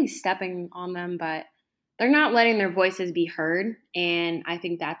not really stepping on them, but they're not letting their voices be heard. And I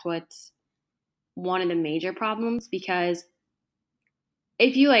think that's what's one of the major problems, because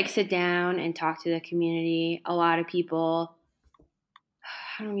if you like sit down and talk to the community, a lot of people,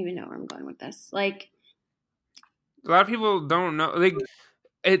 I don't even know where I'm going with this. Like, A lot of people don't know. Like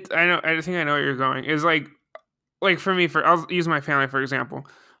it. I know. I think I know where you're going. Is like for me. I'll use my family for example.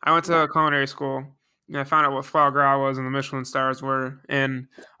 I went to yeah, a culinary school and I found out what foie gras was and the Michelin stars were and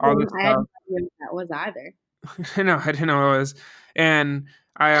all this I had stuff. no idea what that was either. No, I didn't know what it was. And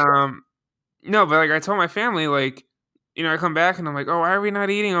I no, but like I told my family, like, I come back and I'm like, oh, why are we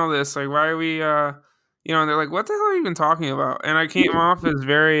not eating all this? Like, why are we and they're like, what the hell are you even talking about? And I came off as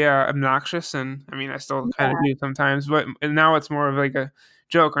very obnoxious, and I mean I still kind of Yeah, do sometimes, but now it's more of like a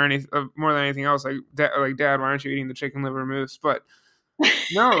joke or anything more than anything else. Like dad, why aren't you eating the chicken liver mousse? But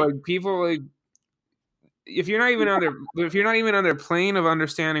no, like people like if you're not even on their plane of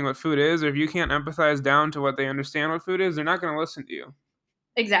understanding what food is, or if you can't empathize down to what they understand what food is, they're not going to listen to you,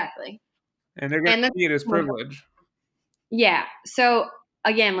 exactly. and they're going And to that's, see it as privilege. yeah. So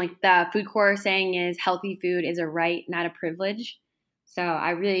again, like the food core saying is healthy food is a right, not a privilege. So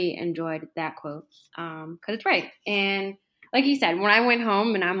I really enjoyed that quote because it's right. And like you said, when I went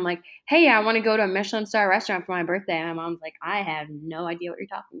home and I'm like, hey, I want to go to a Michelin star restaurant for my birthday, my mom's like, I have no idea what you're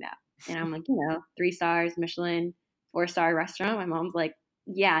talking about. And I'm like, 3 stars, Michelin, 4-star restaurant. My mom's like,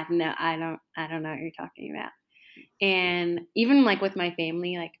 yeah, no, I don't know what you're talking about. And even like with my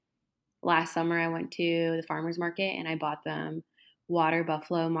family, like last summer I went to the farmer's market and I bought them water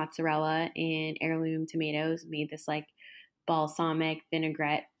buffalo mozzarella and heirloom tomatoes, made this like balsamic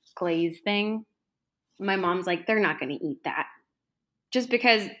vinaigrette glaze thing. My mom's like, they're not going to eat that. Just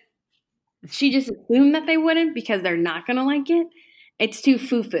because she just assumed that they wouldn't because they're not going to like it. It's too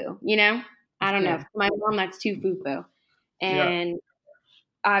foo-foo. I don't know. Yeah, For my mom, that's too foo-foo. yeah, And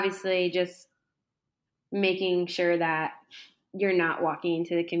obviously just making sure that you're not walking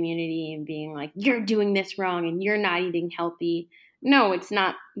into the community and being like, you're doing this wrong and you're not eating healthy. No, it's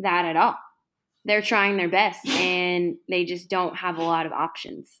not that at all. They're trying their best and they just don't have a lot of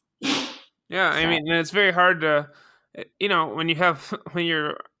options. yeah. I So, mean, and it's very hard to, when you have when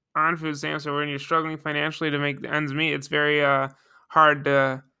you're on food stamps or when you're struggling financially to make the ends meet, it's very hard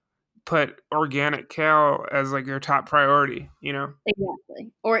to put organic kale as like your top priority.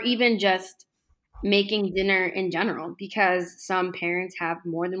 exactly. Or even just making dinner in general, because some parents have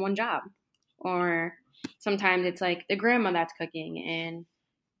more than one job. Or sometimes it's like the grandma that's cooking. And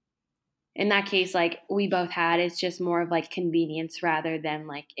in that case, like we both had, it's just more of like convenience rather than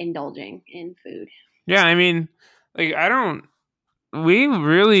like indulging in food. Yeah, I mean, like I don't. We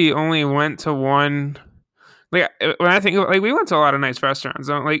really only went to one. Like when I think like we went to a lot of nice restaurants,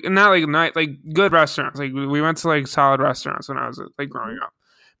 like not like night like good restaurants. Like we went to like solid restaurants when I was like growing up,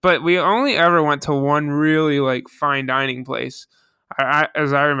 but we only ever went to one really like fine dining place.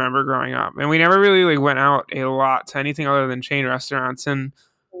 As I remember growing up, and we never really like went out a lot to anything other than chain restaurants. And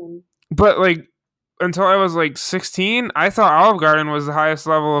Um, but like until I was like 16, I thought Olive Garden was the highest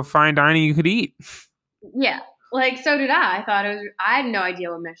level of fine dining you could eat. yeah, like so did I. I thought it was. I had no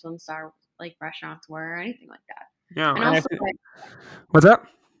idea what Michelin star like restaurants were or anything like that. Yeah, And and also, like, what's up?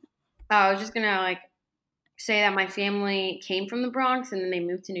 I was just gonna like say that my family came from the Bronx and then they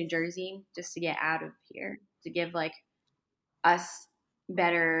moved to New Jersey just to get out of here to give like us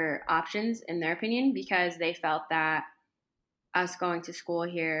better options in their opinion, because they felt that us going to school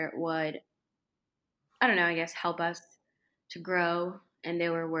here would, I don't know, I guess help us to grow, and they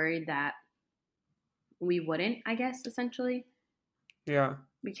were worried that we wouldn't, I guess, essentially, Yeah,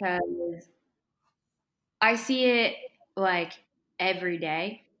 because I see it like every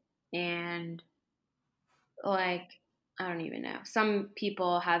day. And like, I don't even know. Some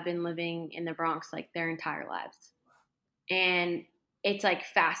people have been living in the Bronx like their entire lives. And it's like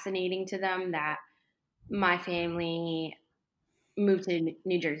fascinating to them that my family moved to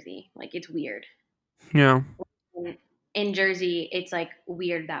New Jersey. Like, it's weird. yeah, In Jersey, it's like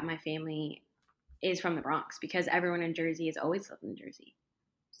weird that my family is from the Bronx, because everyone in Jersey has always lived in Jersey.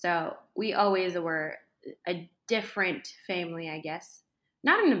 So we always were a different family, I guess.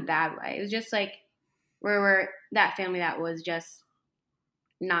 Not in a bad way. It was just like we were that family that was just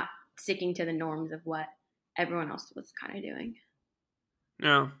not sticking to the norms of what everyone else was kind of doing.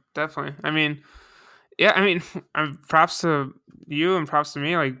 yeah, definitely. I mean, Yeah, I mean, props to you and props to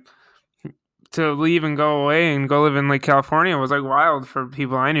me. Like to leave and go away and go live in like California was like wild for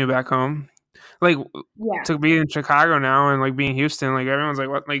people I knew back home. Like Yeah. to be in Chicago now and like being Houston, like everyone's like,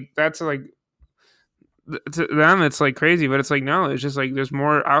 what? Like that's like to them it's like crazy, but it's like no, it's just like there's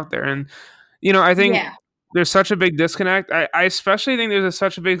more out there, and I think Yeah. there's such a big disconnect. I especially think there's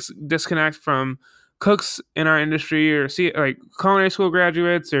such a big disconnect from cooks in our industry or see like culinary school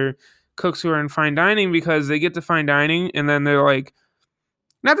graduates or cooks who are in fine dining because they get to fine dining and then they're like,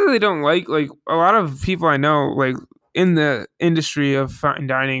 not that they don't like a lot of people I know like in the industry of fine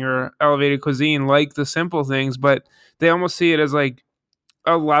dining or elevated cuisine like the simple things, but they almost see it as like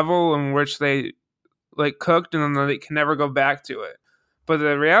a level in which they like cooked and then they can never go back to it. But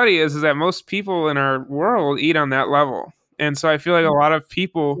the reality is that most people in our world eat on that level. And so I feel like a lot of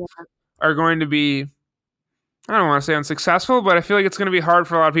people Yeah. are going to be, I don't want to say unsuccessful, but I feel like it's going to be hard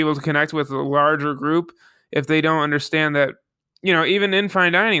for a lot of people to connect with a larger group if they don't understand that, even in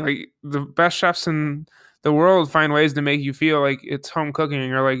fine dining, like the best chefs in the world find ways to make you feel like it's home cooking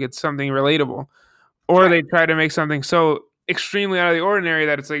or like it's something relatable. Or Right. they try to make something so extremely out of the ordinary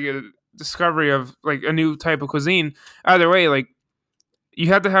that it's like a discovery of like a new type of cuisine. Either way, like you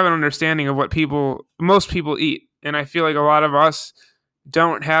have to have an understanding of what most people eat. And I feel like a lot of us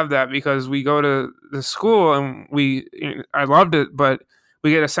don't have that because we go to the school and I loved it, but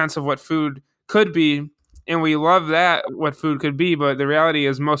we get a sense of what food could be. And we love that, what food could be. But the reality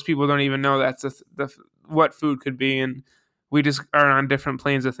is most people don't even know that's what food could be. And we just are on different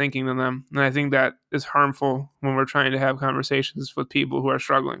planes of thinking than them. And I think that is harmful when we're trying to have conversations with people who are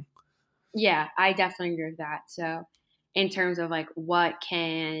struggling. Yeah, I definitely agree with that. So, in terms of like what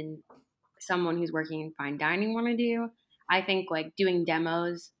can someone who's working in fine dining want to do, I think like doing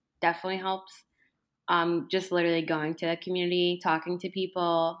demos definitely helps. Just literally going to the community, talking to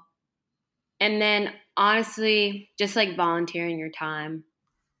people, and then honestly, just like volunteering your time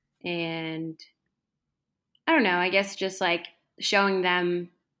and I don't know, I guess just like showing them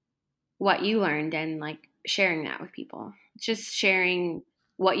what you learned and like sharing that with people. Just sharing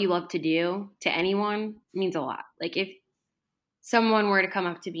what you love to do to anyone means a lot. Like if someone were to come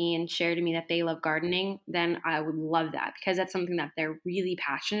up to me and share to me that they love gardening, then I would love that because that's something that they're really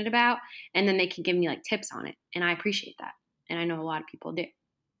passionate about and then they can give me like tips on it and I appreciate that. And I know a lot of people do.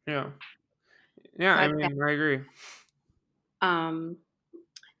 Yeah. Yeah. So I I'd say, mean, I agree. um,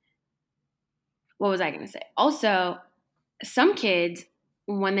 what was I going to say? Also, some kids,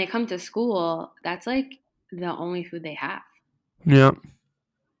 when they come to school, that's like the only food they have. Yeah.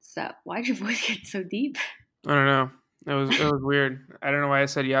 So why'd your voice get so deep? I don't know. It was weird. I don't know why I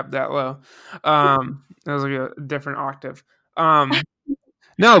said yep that low. It was like a different octave. Um,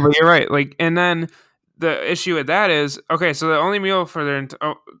 no, but you're right. Like, and then the issue with that is okay. So the only meal for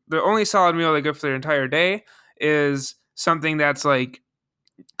the only solid meal they get for their entire day is something that's like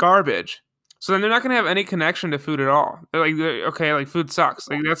garbage. So then they're not gonna have any connection to food at all. Okay, like food sucks.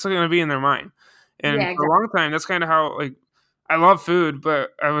 Like that's gonna be in their mind. And Yeah, for a exactly. long time, that's kind of how like I love food,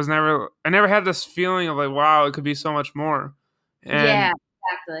 but I never had this feeling of like wow, it could be so much more. Yeah, And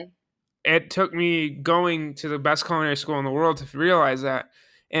exactly. it took me going to the best culinary school in the world to realize that.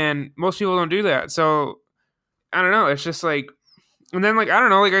 And most people don't do that. So I don't know. It's just like, and then like I don't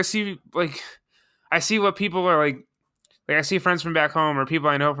know. I see what people are like. Like I see friends from back home or people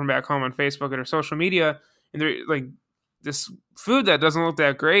I know from back home on Facebook or social media, and they're like this food that doesn't look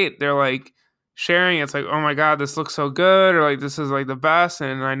that great. They're like sharing. It's like, oh my god, this looks so good, or like this is like the best.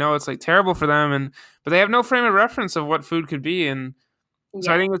 And I know it's like terrible for them, and but they have no frame of reference of what food could be. And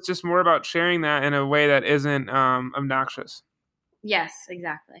so I Yeah. think it's just more about sharing that in a way that isn't obnoxious. Yes,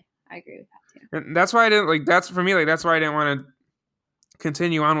 exactly. I agree with that too. And that's why I didn't like. That's for me. Like that's why I didn't want to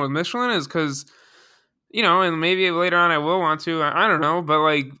continue on with Michelin is because and maybe later on I will want to. I don't know, but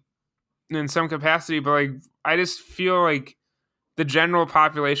like in some capacity, but like I just feel like the general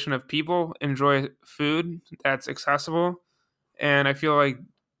population of people enjoy food that's accessible, and I feel like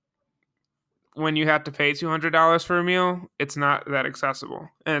when you have to pay $200 for a meal, it's not that accessible,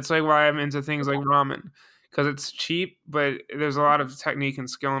 and it's like why I'm into things like ramen because it's cheap, but there's a lot of technique and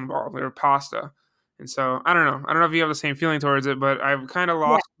skill involved, or pasta, and so I don't know. I don't know if you have the same feeling towards it, but I've kind of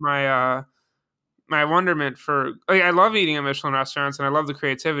Yeah. lost my wonderment for like I love eating at Michelin restaurants and I love the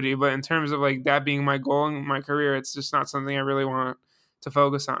creativity, but in terms of like that being my goal in my career, it's just not something I really want to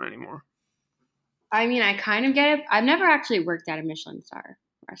focus on anymore. I mean, I kind of get it. I've never actually worked at a Michelin star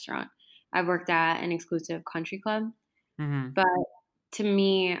restaurant. I've worked at an exclusive country club, Hmm. but to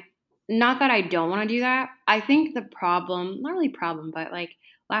me, not that I don't want to do that. I think the problem, not really problem, but like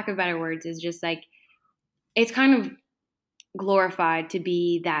lack of better words, is just like it's kind of glorified to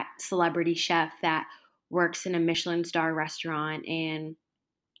be that celebrity chef that works in a Michelin star restaurant, and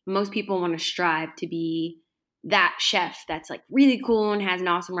most people want to strive to be that chef that's like really cool and has an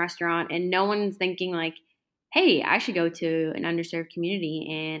awesome restaurant, and no one's thinking like, hey, I should go to an underserved community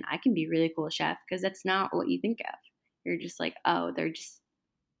and I can be a really cool chef, because that's not what you think of. You're just like, oh, they're just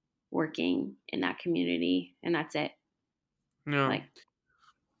working in that community and that's it. No. Like,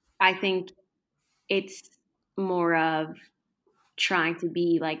 I think it's more of trying to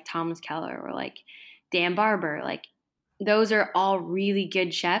be like Thomas Keller or like Dan Barber. Like, those are all really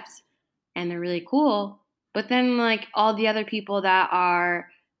good chefs and they're really cool. But then, like, all the other people that are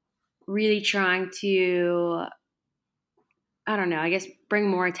really trying to, I don't know, I guess bring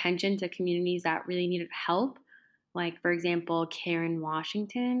more attention to communities that really needed help. Like, for example, Karen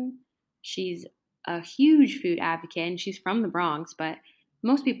Washington. She's a huge food advocate and she's from the Bronx, but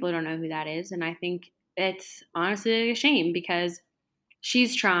most people don't know who that is. And I think it's honestly a shame, because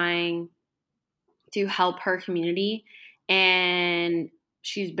she's trying to help her community and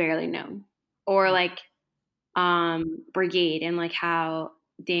she's barely known. Or like Brigade, and like how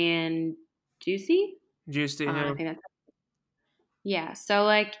Dan Juicy? I think that's, yeah. So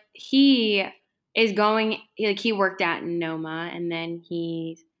like he is going, like he worked at Noma and then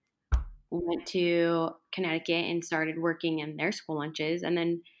he went to Connecticut and started working in their school lunches, and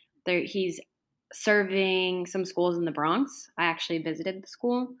then he's serving some schools in the Bronx. I actually visited the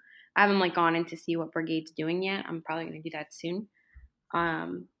school. I haven't like gone in to see what Brigade's doing yet. I'm probably going to do that soon.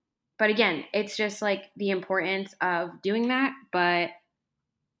 But again, it's just like the importance of doing that. But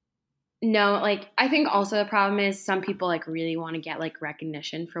no, like I think also the problem is some people like really want to get like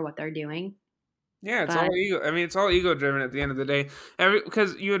recognition for what they're doing. Yeah, it's all ego. I mean, it's all ego driven at the end of the day.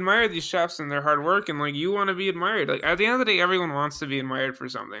 Because you admire these chefs and their hard work, and like you want to be admired. Like at the end of the day, everyone wants to be admired for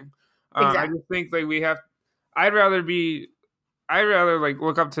something. Exactly. I just think like we have. I'd rather like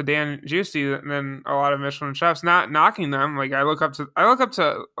look up to Dan Juicy than a lot of Michelin chefs. Not knocking them. Like I look up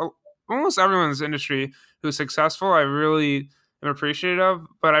to almost everyone's industry who's successful. I really am appreciative of,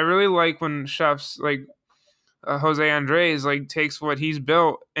 but I really like when chefs like Jose Andres like takes what he's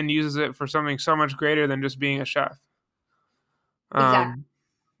built and uses it for something so much greater than just being a chef. Exactly.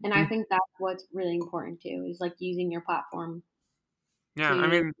 And I think that's what's really important too, is like using your platform. Yeah, I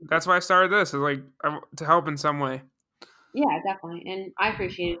mean that's why I started this, is like to help in some way. Yeah, definitely, and I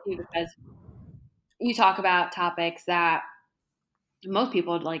appreciate it too, because you talk about topics that most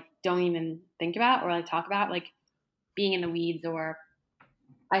people like don't even think about or like talk about, like being in the weeds. Or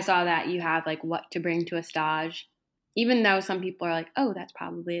I saw that you have like what to bring to a stage, even though some people are like, oh, that's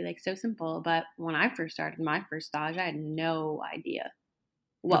probably like so simple. But when I first started my first stage, I had no idea.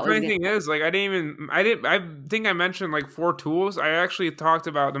 The funny thing is, like, I think I mentioned like 4 tools. I actually talked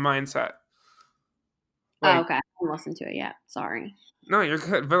about the mindset. Like, oh, okay. I haven't listened to it yet. Sorry. No, you're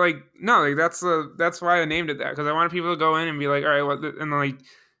good. But like, no, like that's why I named it that, because I wanted people to go in and be like, all right, what? And like,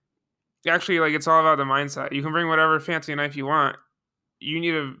 actually, like, it's all about the mindset. You can bring whatever fancy knife you want. You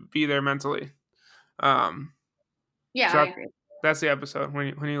need to be there mentally. Yeah, so I agree. That's the episode. When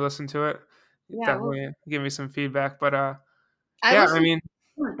you listen to it, definitely give me some feedback. But I mean.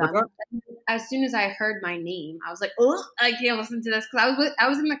 As soon as I heard my name, I was like, "Oh, I can't listen to this," because I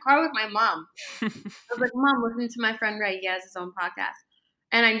was in the car with my mom. I was like, "Mom, listen to my friend Ray. He has his own podcast,"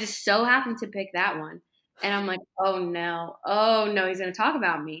 and I just so happened to pick that one. And I'm like, "Oh no, he's going to talk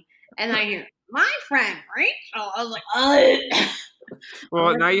about me." And I hear my friend Rachel. I was like, "Oh."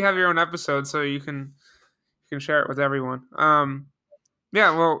 Well, now you have your own episode, so you can share it with everyone.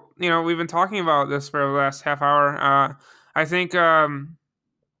 Yeah. Well, we've been talking about this for the last half hour. I think.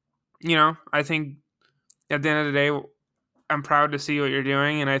 I think at the end of the day, I'm proud to see what you're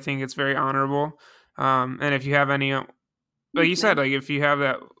doing, and I think it's very honorable. And if you have any, like you said, like if you have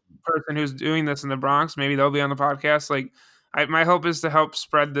that person who's doing this in the Bronx, maybe they'll be on the podcast. Like, my hope is to help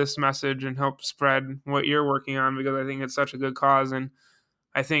spread this message and help spread what you're working on, because I think it's such a good cause, and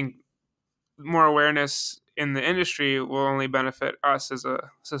I think more awareness in the industry will only benefit us as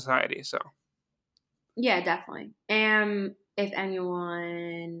a society. So, yeah, definitely. And if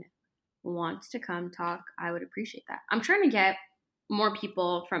anyone wants to come talk, I would appreciate that. I'm trying to get more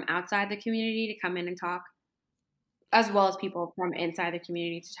people from outside the community to come in and talk, as well as people from inside the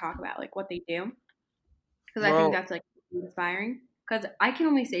community to talk about like what they do, because I think that's like inspiring. Because I can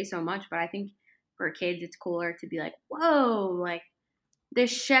only say so much, but I think for kids it's cooler to be like, whoa, like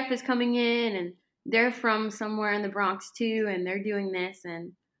this chef is coming in and they're from somewhere in the Bronx too, and they're doing this,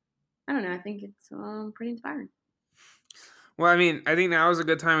 and I don't know, I think it's pretty inspiring. Well, I mean, I think now is a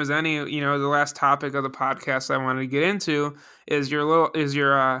good time as any. The last topic of the podcast I wanted to get into is your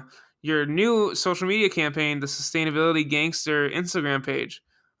new social media campaign, the Sustainability Gangster Instagram page.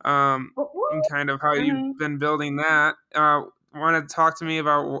 and kind of how you've been building that. Want to talk to me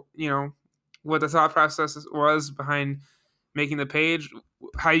about, what the thought process was behind making the page,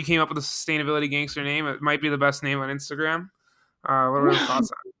 how you came up with the Sustainability Gangster name? It might be the best name on Instagram. What were the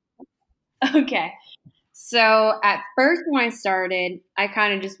thoughts on it? Okay. So at first when I started, I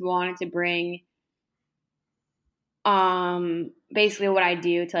kind of just wanted to bring basically what I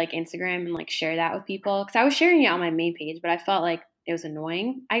do to like Instagram and like share that with people, because I was sharing it on my main page, but I felt like it was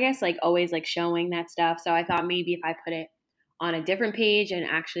annoying, I guess, like always like showing that stuff. So I thought maybe if I put it on a different page and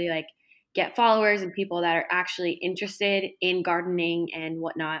actually like get followers and people that are actually interested in gardening and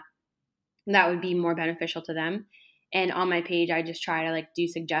whatnot, that would be more beneficial to them. And on my page, I just try to like do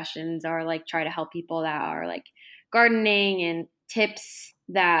suggestions or like try to help people that are like gardening and tips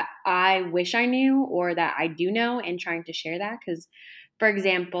that I wish I knew or that I do know, and trying to share that. Because, for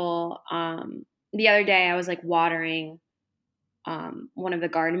example, the other day I was like watering one of the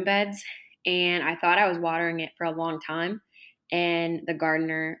garden beds, and I thought I was watering it for a long time. And the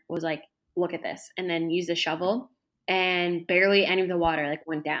gardener was like, look at this, and then used a shovel, and barely any of the water like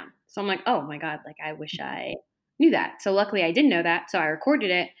went down. So I'm like, oh my God, like I wish I knew that. So luckily I didn't know that. So I recorded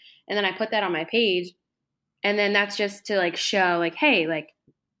it, and then I put that on my page. And then that's just to like show like, hey, like,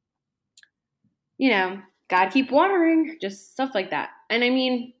 gotta keep watering, just stuff like that. And I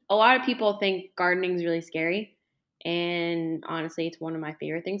mean, a lot of people think gardening is really scary. And honestly, it's one of my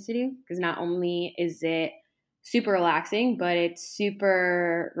favorite things to do, because not only is it super relaxing, but it's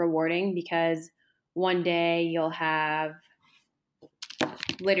super rewarding, because one day you'll have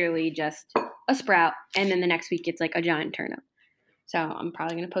literally just a sprout, and then the next week it's like a giant turnip. So I'm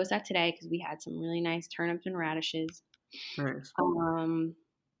probably going to post that today, because we had some really nice turnips and radishes. Nice. I don't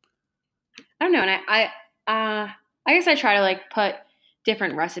know, and I guess I try to like put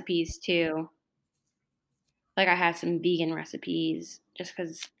different recipes too. Like I had some vegan recipes just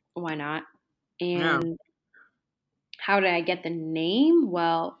because why not? And how did I get the name?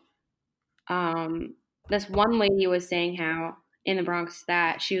 Well, this one lady was saying how in the Bronx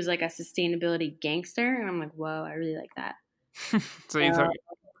that she was like a sustainability gangster, and I'm like, whoa, I really like that. So you thought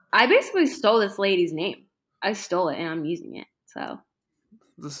I basically stole this lady's name. I stole it and I'm using it. So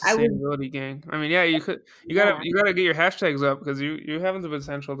the Sustainability Gang. I mean, yeah, you gotta get your hashtags up, because you have the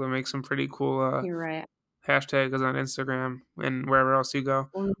potential to make some pretty cool you're right. hashtags on Instagram and wherever else you go.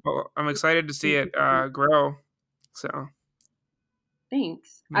 Well, I'm excited to see it grow. So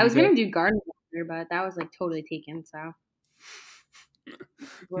thanks. I was gonna do garden water, but that was like totally taken. So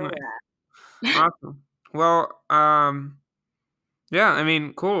where nice. Awesome. Well, yeah. I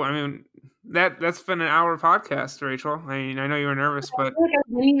mean, cool. I mean, that's been an hour podcast, Rachel. I mean, I know you were nervous, but I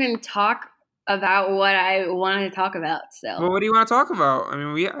didn't even talk about what I wanted to talk about. So, well, what do you want to talk about? I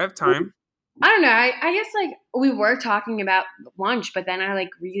mean, I have time. I don't know. I guess like we were talking about lunch, but then I like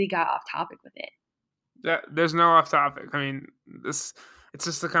really got off topic with it. There's no off topic. I mean, it's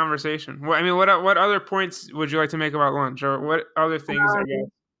just a conversation. What other points would you like to make about lunch, or what other things I guess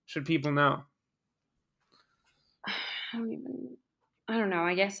should people know? I don't know.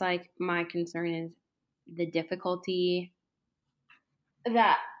 I guess like my concern is the difficulty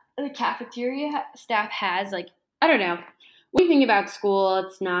that the cafeteria staff has. Like, I don't know. When you think about school,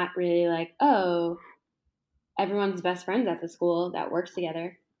 it's not really like, oh, everyone's best friends at the school that works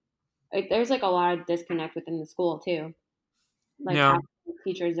together. Like, there's like a lot of disconnect within the school too. Like, half the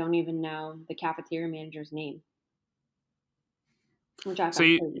teachers don't even know the cafeteria manager's name. Which I so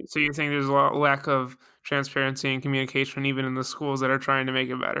you think there's a lack of transparency and communication even in the schools that are trying to make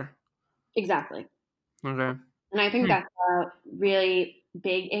it better? Exactly. Okay. And I think that's a really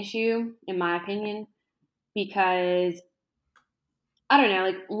big issue, in my opinion, because I don't know,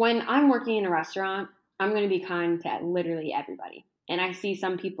 like when I'm working in a restaurant, I'm going to be kind to literally everybody. And I see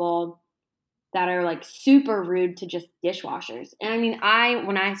some people that are like super rude to just dishwashers. And I mean,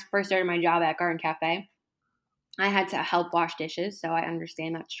 when I first started my job at Garden Cafe, I had to help wash dishes, so I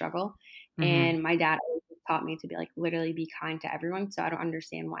understand that struggle. Mm-hmm. And my dad always taught me to be like literally be kind to everyone. So I don't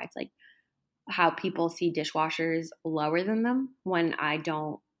understand why it's like how people see dishwashers lower than them, when I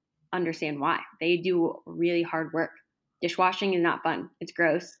don't understand why. They do really hard work. Dishwashing is not fun. It's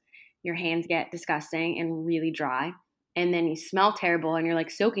gross. Your hands get disgusting and really dry. And then you smell terrible and you're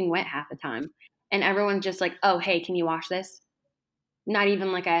like soaking wet half the time. And everyone's just like, oh, hey, can you wash this? Not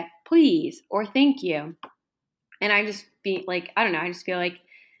even like a please or thank you. And I just be like, I don't know. I just feel like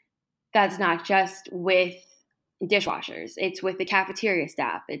that's not just with dishwashers. It's with the cafeteria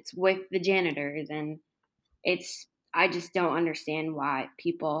staff. It's with the janitors. And I just don't understand why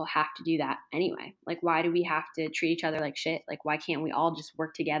people have to do that anyway. Like, why do we have to treat each other like shit? Like, why can't we all just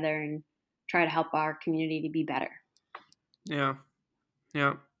work together and try to help our community to be better? Yeah.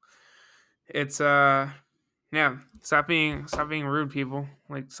 Yeah. it's yeah, stop being rude, people.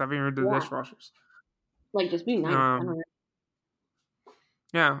 Like, stop being rude to the Yeah, dishwashers. like just be nice. I don't Um, know.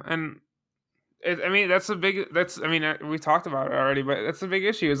 yeah, and I mean, that's a big. That's I mean, we talked about it already, but that's a big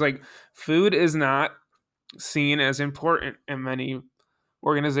issue. Is like food is not seen as important in many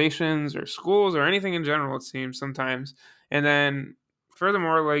organizations or schools or anything in general. It seems sometimes, and then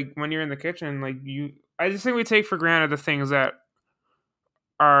furthermore, like when you're in the kitchen, I just think we take for granted the things that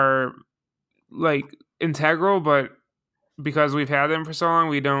are like integral, but because we've had them for so long,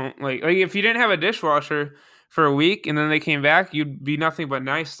 we don't like if you didn't have a dishwasher for a week and then they came back, you'd be nothing but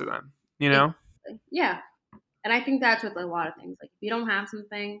nice to them, you know? Exactly. Yeah, and I think that's with a lot of things. Like if you don't have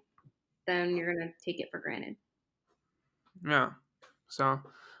something, then you're gonna take it for granted. Yeah. So,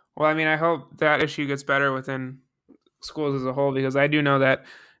 well, I mean, I hope that issue gets better within schools as a whole because I do know that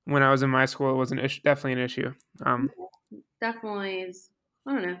when I was in my school, it was definitely an issue. Definitely is.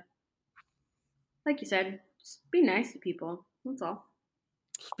 I don't know. Like you said, just be nice to people. That's all.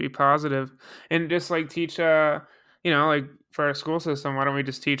 Just be positive and just like teach, like for our school system, why don't we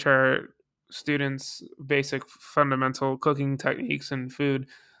just teach our students basic fundamental cooking techniques and food?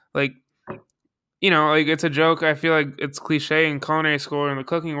 Like, like it's a joke. I feel like it's cliche in culinary school or in the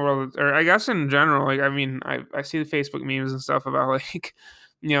cooking world, or I guess in general. Like, I mean, I see the Facebook memes and stuff about like,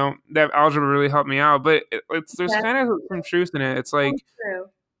 that algebra really helped me out. But there's That's kind of some truth in it. It's so like true.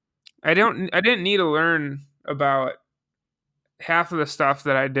 I didn't need to learn about half of the stuff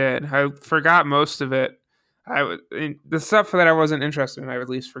that I did. I forgot most of it. The stuff that I wasn't interested in, I at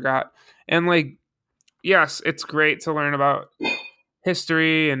least forgot. And like, yes, it's great to learn about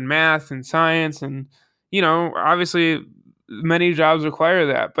history and math and science and obviously many jobs require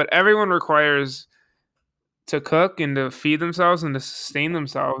that, but everyone requires to cook and to feed themselves and to sustain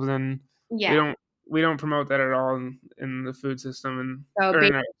themselves, and we Yeah. don't we don't promote that at all in the food system and So or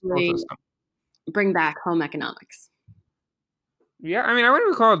in our school basically, system. bring back home economics. Yeah, I mean, I wouldn't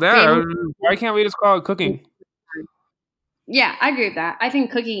even call it that. Family. Why can't we just call it cooking? Yeah, I agree with that. I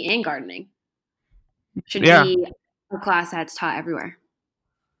think cooking and gardening should Yeah. be a class that's taught everywhere.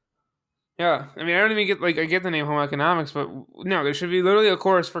 Yeah, I mean, I don't even get I get the name home economics, but no, there should be literally a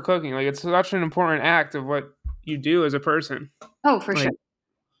course for cooking. Like, it's such an important act of what you do as a person. Oh, for sure.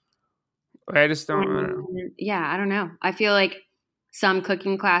 Like, I just don't. I don't know. Yeah, I don't know. I feel like some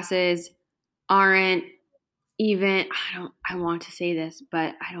cooking classes aren't even. I want to say this,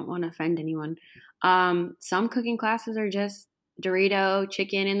 but I don't want to offend anyone. Some cooking classes are just Dorito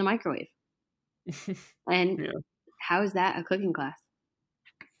chicken in the microwave, and Yeah. how is that a cooking class?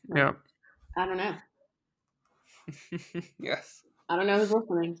 Yeah. I don't know. Yes. I don't know who's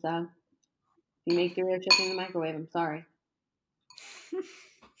listening, so if you make Dorito chicken in the microwave, I'm sorry.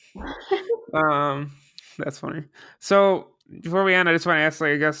 That's funny. So before we end, I just want to ask,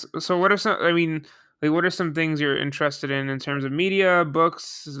 like, I guess, so what are some? I mean, like, what are some things you're interested in terms of media,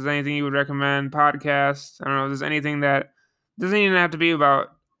 books? Is there anything you would recommend? Podcasts? I don't know. If there's anything that doesn't even have to be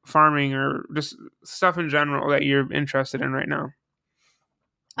about farming or just stuff in general that you're interested in right now.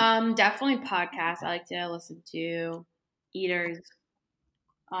 Definitely podcasts. I like to listen to Eaters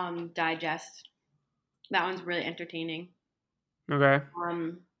Digest. That one's really entertaining. Okay.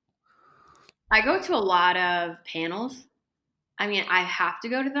 I go to a lot of panels. I mean, I have to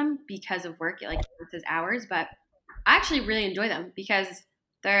go to them because of work. It like versus hours, but I actually really enjoy them because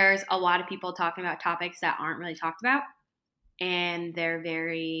there's a lot of people talking about topics that aren't really talked about, and they're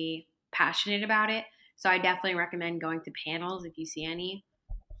very passionate about it. So I definitely recommend going to panels if you see any.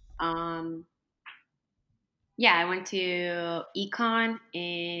 Yeah, I went to Econ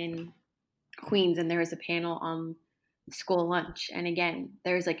in Queens, and there was a panel on school lunch. And again,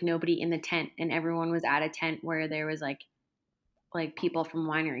 there was like nobody in the tent, and everyone was at a tent where there was like people from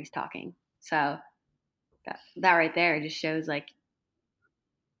wineries talking. So that right there just shows like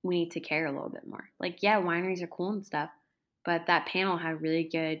we need to care a little bit more. Like, yeah, wineries are cool and stuff, but that panel had really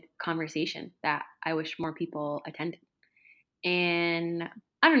good conversation that I wish more people attended. And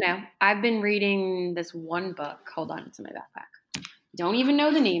I don't know. I've been reading this one book. Hold on, it's in my backpack. Don't even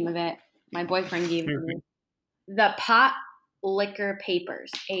know the name of it. My boyfriend gave it to me. The Pot Liquor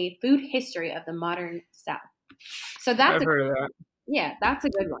Papers: A Food History of the Modern South. So I've heard of that. Yeah, that's a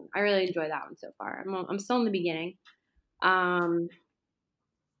good one. I really enjoy that one so far. I'm still in the beginning.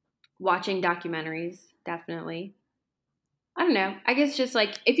 Watching documentaries, definitely. I don't know. I guess just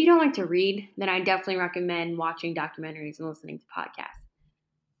like if you don't like to read, then I definitely recommend watching documentaries and listening to podcasts.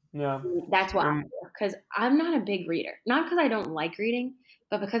 Yeah. That's what I do, because I'm not a big reader. Not because I don't like reading,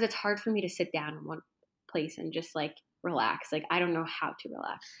 but because it's hard for me to sit down in one place and just like relax. Like I don't know how to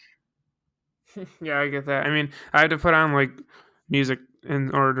relax. Yeah, I get that. I mean, I had to put on like music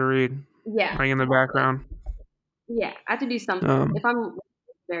in order to read. Yeah. like in the background. Yeah, I have to do something. Um, If I'm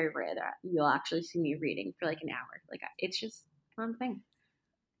very rare that you'll actually see me reading for like an hour. Like it's just a fun thing.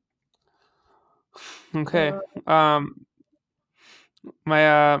 okay.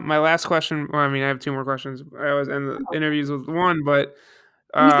 My last question. Well, I mean, I have two more questions. I always end the interviews with one, but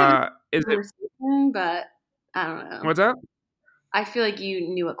You said is it conversation, but I don't know. what's up? I feel like you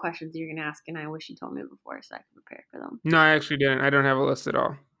knew what questions you were gonna ask, and I wish you told me before so I could prepare for them. No, I actually didn't. I don't have a list at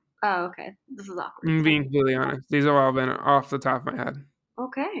all. Oh, okay. This is awkward. I'm being completely honest. These have all been off the top of my head.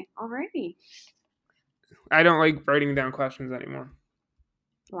 Okay, alrighty. I don't like writing down questions anymore.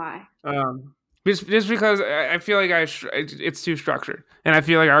 Why? Just because I feel like it's too structured, and I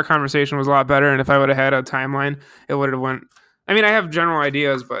feel like our conversation was a lot better. And if I would have had a timeline, it would have went. I mean, I have general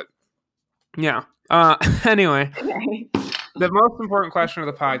ideas, but yeah. Anyway, Okay. the most important question of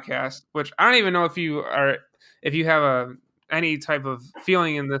the podcast, which I don't even know if you have any type of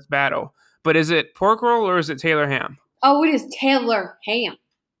feeling in this battle, but is it pork roll or is it Taylor ham? Oh, it is Taylor ham.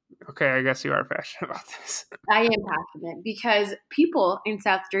 Okay, I guess you are passionate about this. I am passionate because people in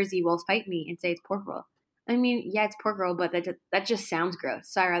South Jersey will fight me and say it's pork roll. I mean, yeah, it's pork roll, but that just sounds gross.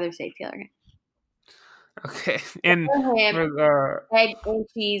 So I'd rather say Taylor ham. Okay, and Taylor for ham, the egg and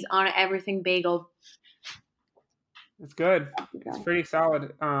cheese on an everything bagel. it's good. It's pretty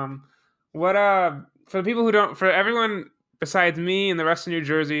solid. What for the people who don't, for everyone besides me and the rest of New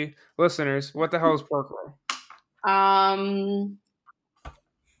Jersey listeners, what the hell is pork roll? I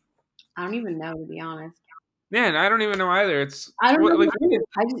don't even know, to be honest. Man, I don't even know either. I don't know. Like,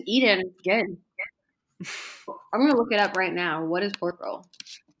 I just eat it and it's good. I'm gonna look it up right now. What is pork roll?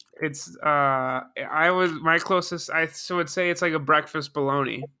 It's my closest. I would say it's like a breakfast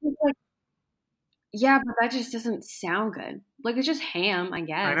bologna. Like, yeah, but that just doesn't sound good. Like it's just ham, I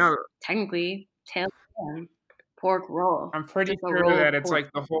guess. I know. Technically, Taylor ham, pork roll. I'm pretty sure that it's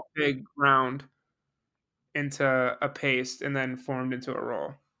like the whole pig ground into a paste and then formed into a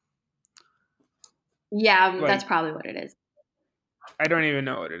roll. Yeah, like, that's probably what it is. I don't even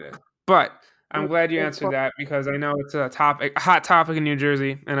know what it is, but I'm glad you answered that because I know it's a hot topic in New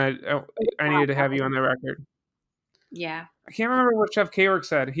Jersey, and I needed to have you on the record. Yeah. I can't remember what Chef K-Work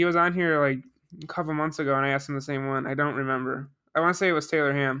said. He was on here like a couple months ago, and I asked him the same one. I don't remember. I want to say it was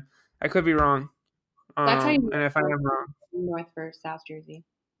Taylor ham. I could be wrong. That's how you know, and if I am wrong, North versus South Jersey.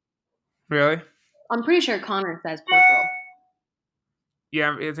 Really? I'm pretty sure Connor says pork roll.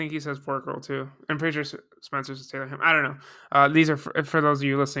 Yeah, I think he says pork roll too. I'm pretty sure Spencer says Taylor ham. I don't know. These are for those of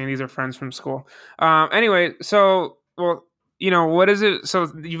you listening. These are friends from school. Anyway, so what is it? So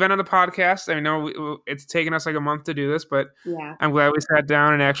you've been on the podcast. I know it's taken us like a month to do this, but yeah, I'm glad we sat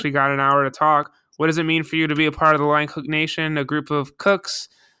down and actually got an hour to talk. What does it mean for you to be a part of the Line Cook Nation, a group of cooks,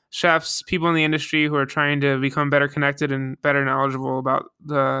 chefs, people in the industry who are trying to become better connected and better knowledgeable about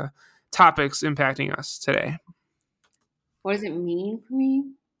the topics impacting us today? What does it mean for me?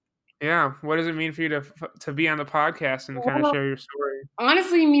 Yeah, what does it mean for you to be on the podcast and kind of share your story?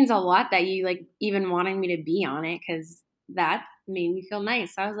 Honestly, it means a lot that you like even wanting me to be on it because that made me feel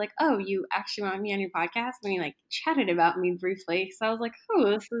nice. I was like, oh, you actually want me on your podcast? And you like chatted about me briefly. So I was like,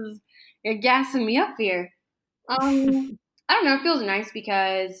 oh, you're gassing me up here. I don't know. It feels nice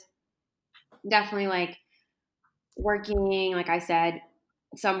because definitely like working, like I said,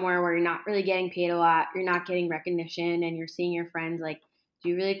 somewhere where you're not really getting paid a lot, you're not getting recognition, and you're seeing your friends like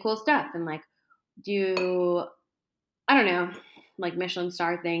do really cool stuff and like do, I don't know, like Michelin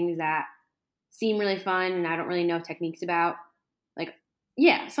star things that seem really fun and I don't really know techniques about. Like,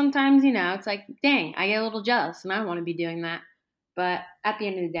 yeah, sometimes, it's like, dang, I get a little jealous and I want to be doing that. But at the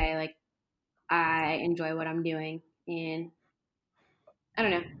end of the day, like, I enjoy what I'm doing and I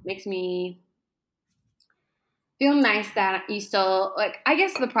don't know, makes me feel nice that you still, like, I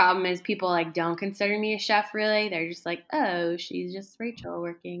guess the problem is people, like, don't consider me a chef, really. They're just like, oh, she's just Rachel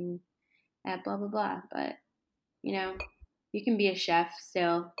working at blah, blah, blah. But, you can be a chef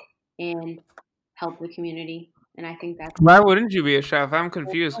still and help the community. And I think that's... Why wouldn't you be a chef? I'm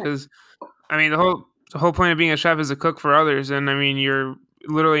confused because, I mean, the whole point of being a chef is to cook for others. And, I mean, you're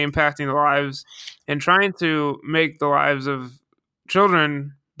literally impacting the lives and trying to make the lives of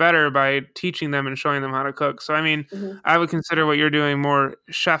children better by teaching them and showing them how to cook. So, I mean, I would consider what you're doing more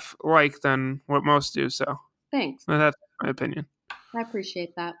chef-like than what most do. So, thanks. That's my opinion. I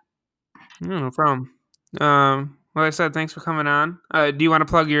appreciate that. No problem. Like I said, thanks for coming on. Do you want to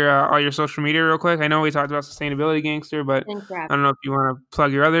plug your all your social media real quick? I know we talked about Sustainability Gangster, but I don't know if you want to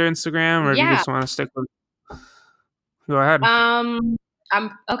plug your other Instagram or if you just want to stick with. Go ahead. I'm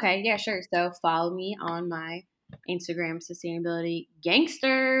okay. Yeah, sure. So follow me on my Instagram, Sustainability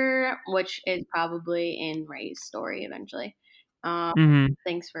Gangster, which is probably in Ray's story eventually.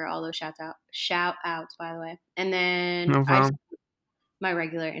 Thanks for all those shout outs, by the way. And then No problem. my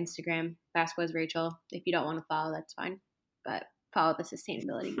regular Instagram, Vasquez Rachel. If you don't want to follow, that's fine. But follow the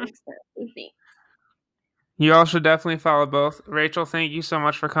Sustainability Gangster with me. You all should definitely follow both. Rachel, thank you so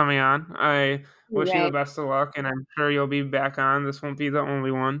much for coming on. I wish you the best of luck, and I'm sure you'll be back on. This won't be the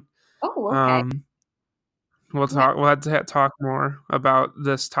only one. Oh, okay. We'll have to talk more about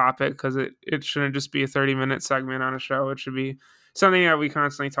this topic because it shouldn't just be a 30-minute segment on a show. It should be something that we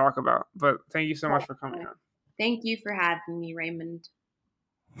constantly talk about. But thank you so much for coming on. Thank you for having me, Raymond.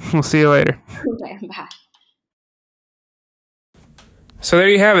 We'll see you later. Okay, bye. So there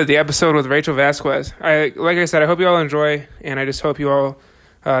you have it, the episode with Rachel Vasquez. Like I said, I hope you all enjoy, and I just hope you all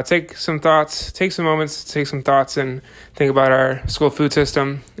take some moments, take some thoughts, and think about our school food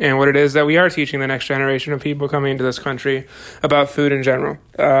system and what it is that we are teaching the next generation of people coming into this country about food in general.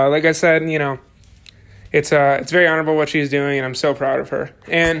 Like I said, it's very honorable what she's doing, and I'm so proud of her.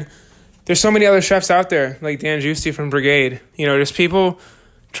 And there's so many other chefs out there, like Dan Giusti from Brigade. Just people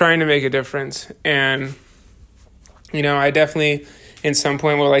trying to make a difference. And I definitely, in some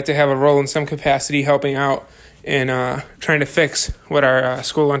point, would like to have a role in some capacity helping out in trying to fix what our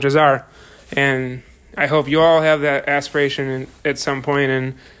school lunches are. And I hope you all have that aspiration at some point.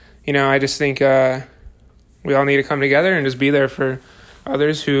 And, I just think we all need to come together and just be there for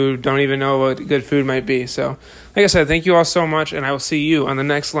others who don't even know what good food might be. So, like I said, thank you all so much, and I will see you on the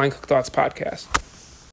next Line Cook Thoughts podcast.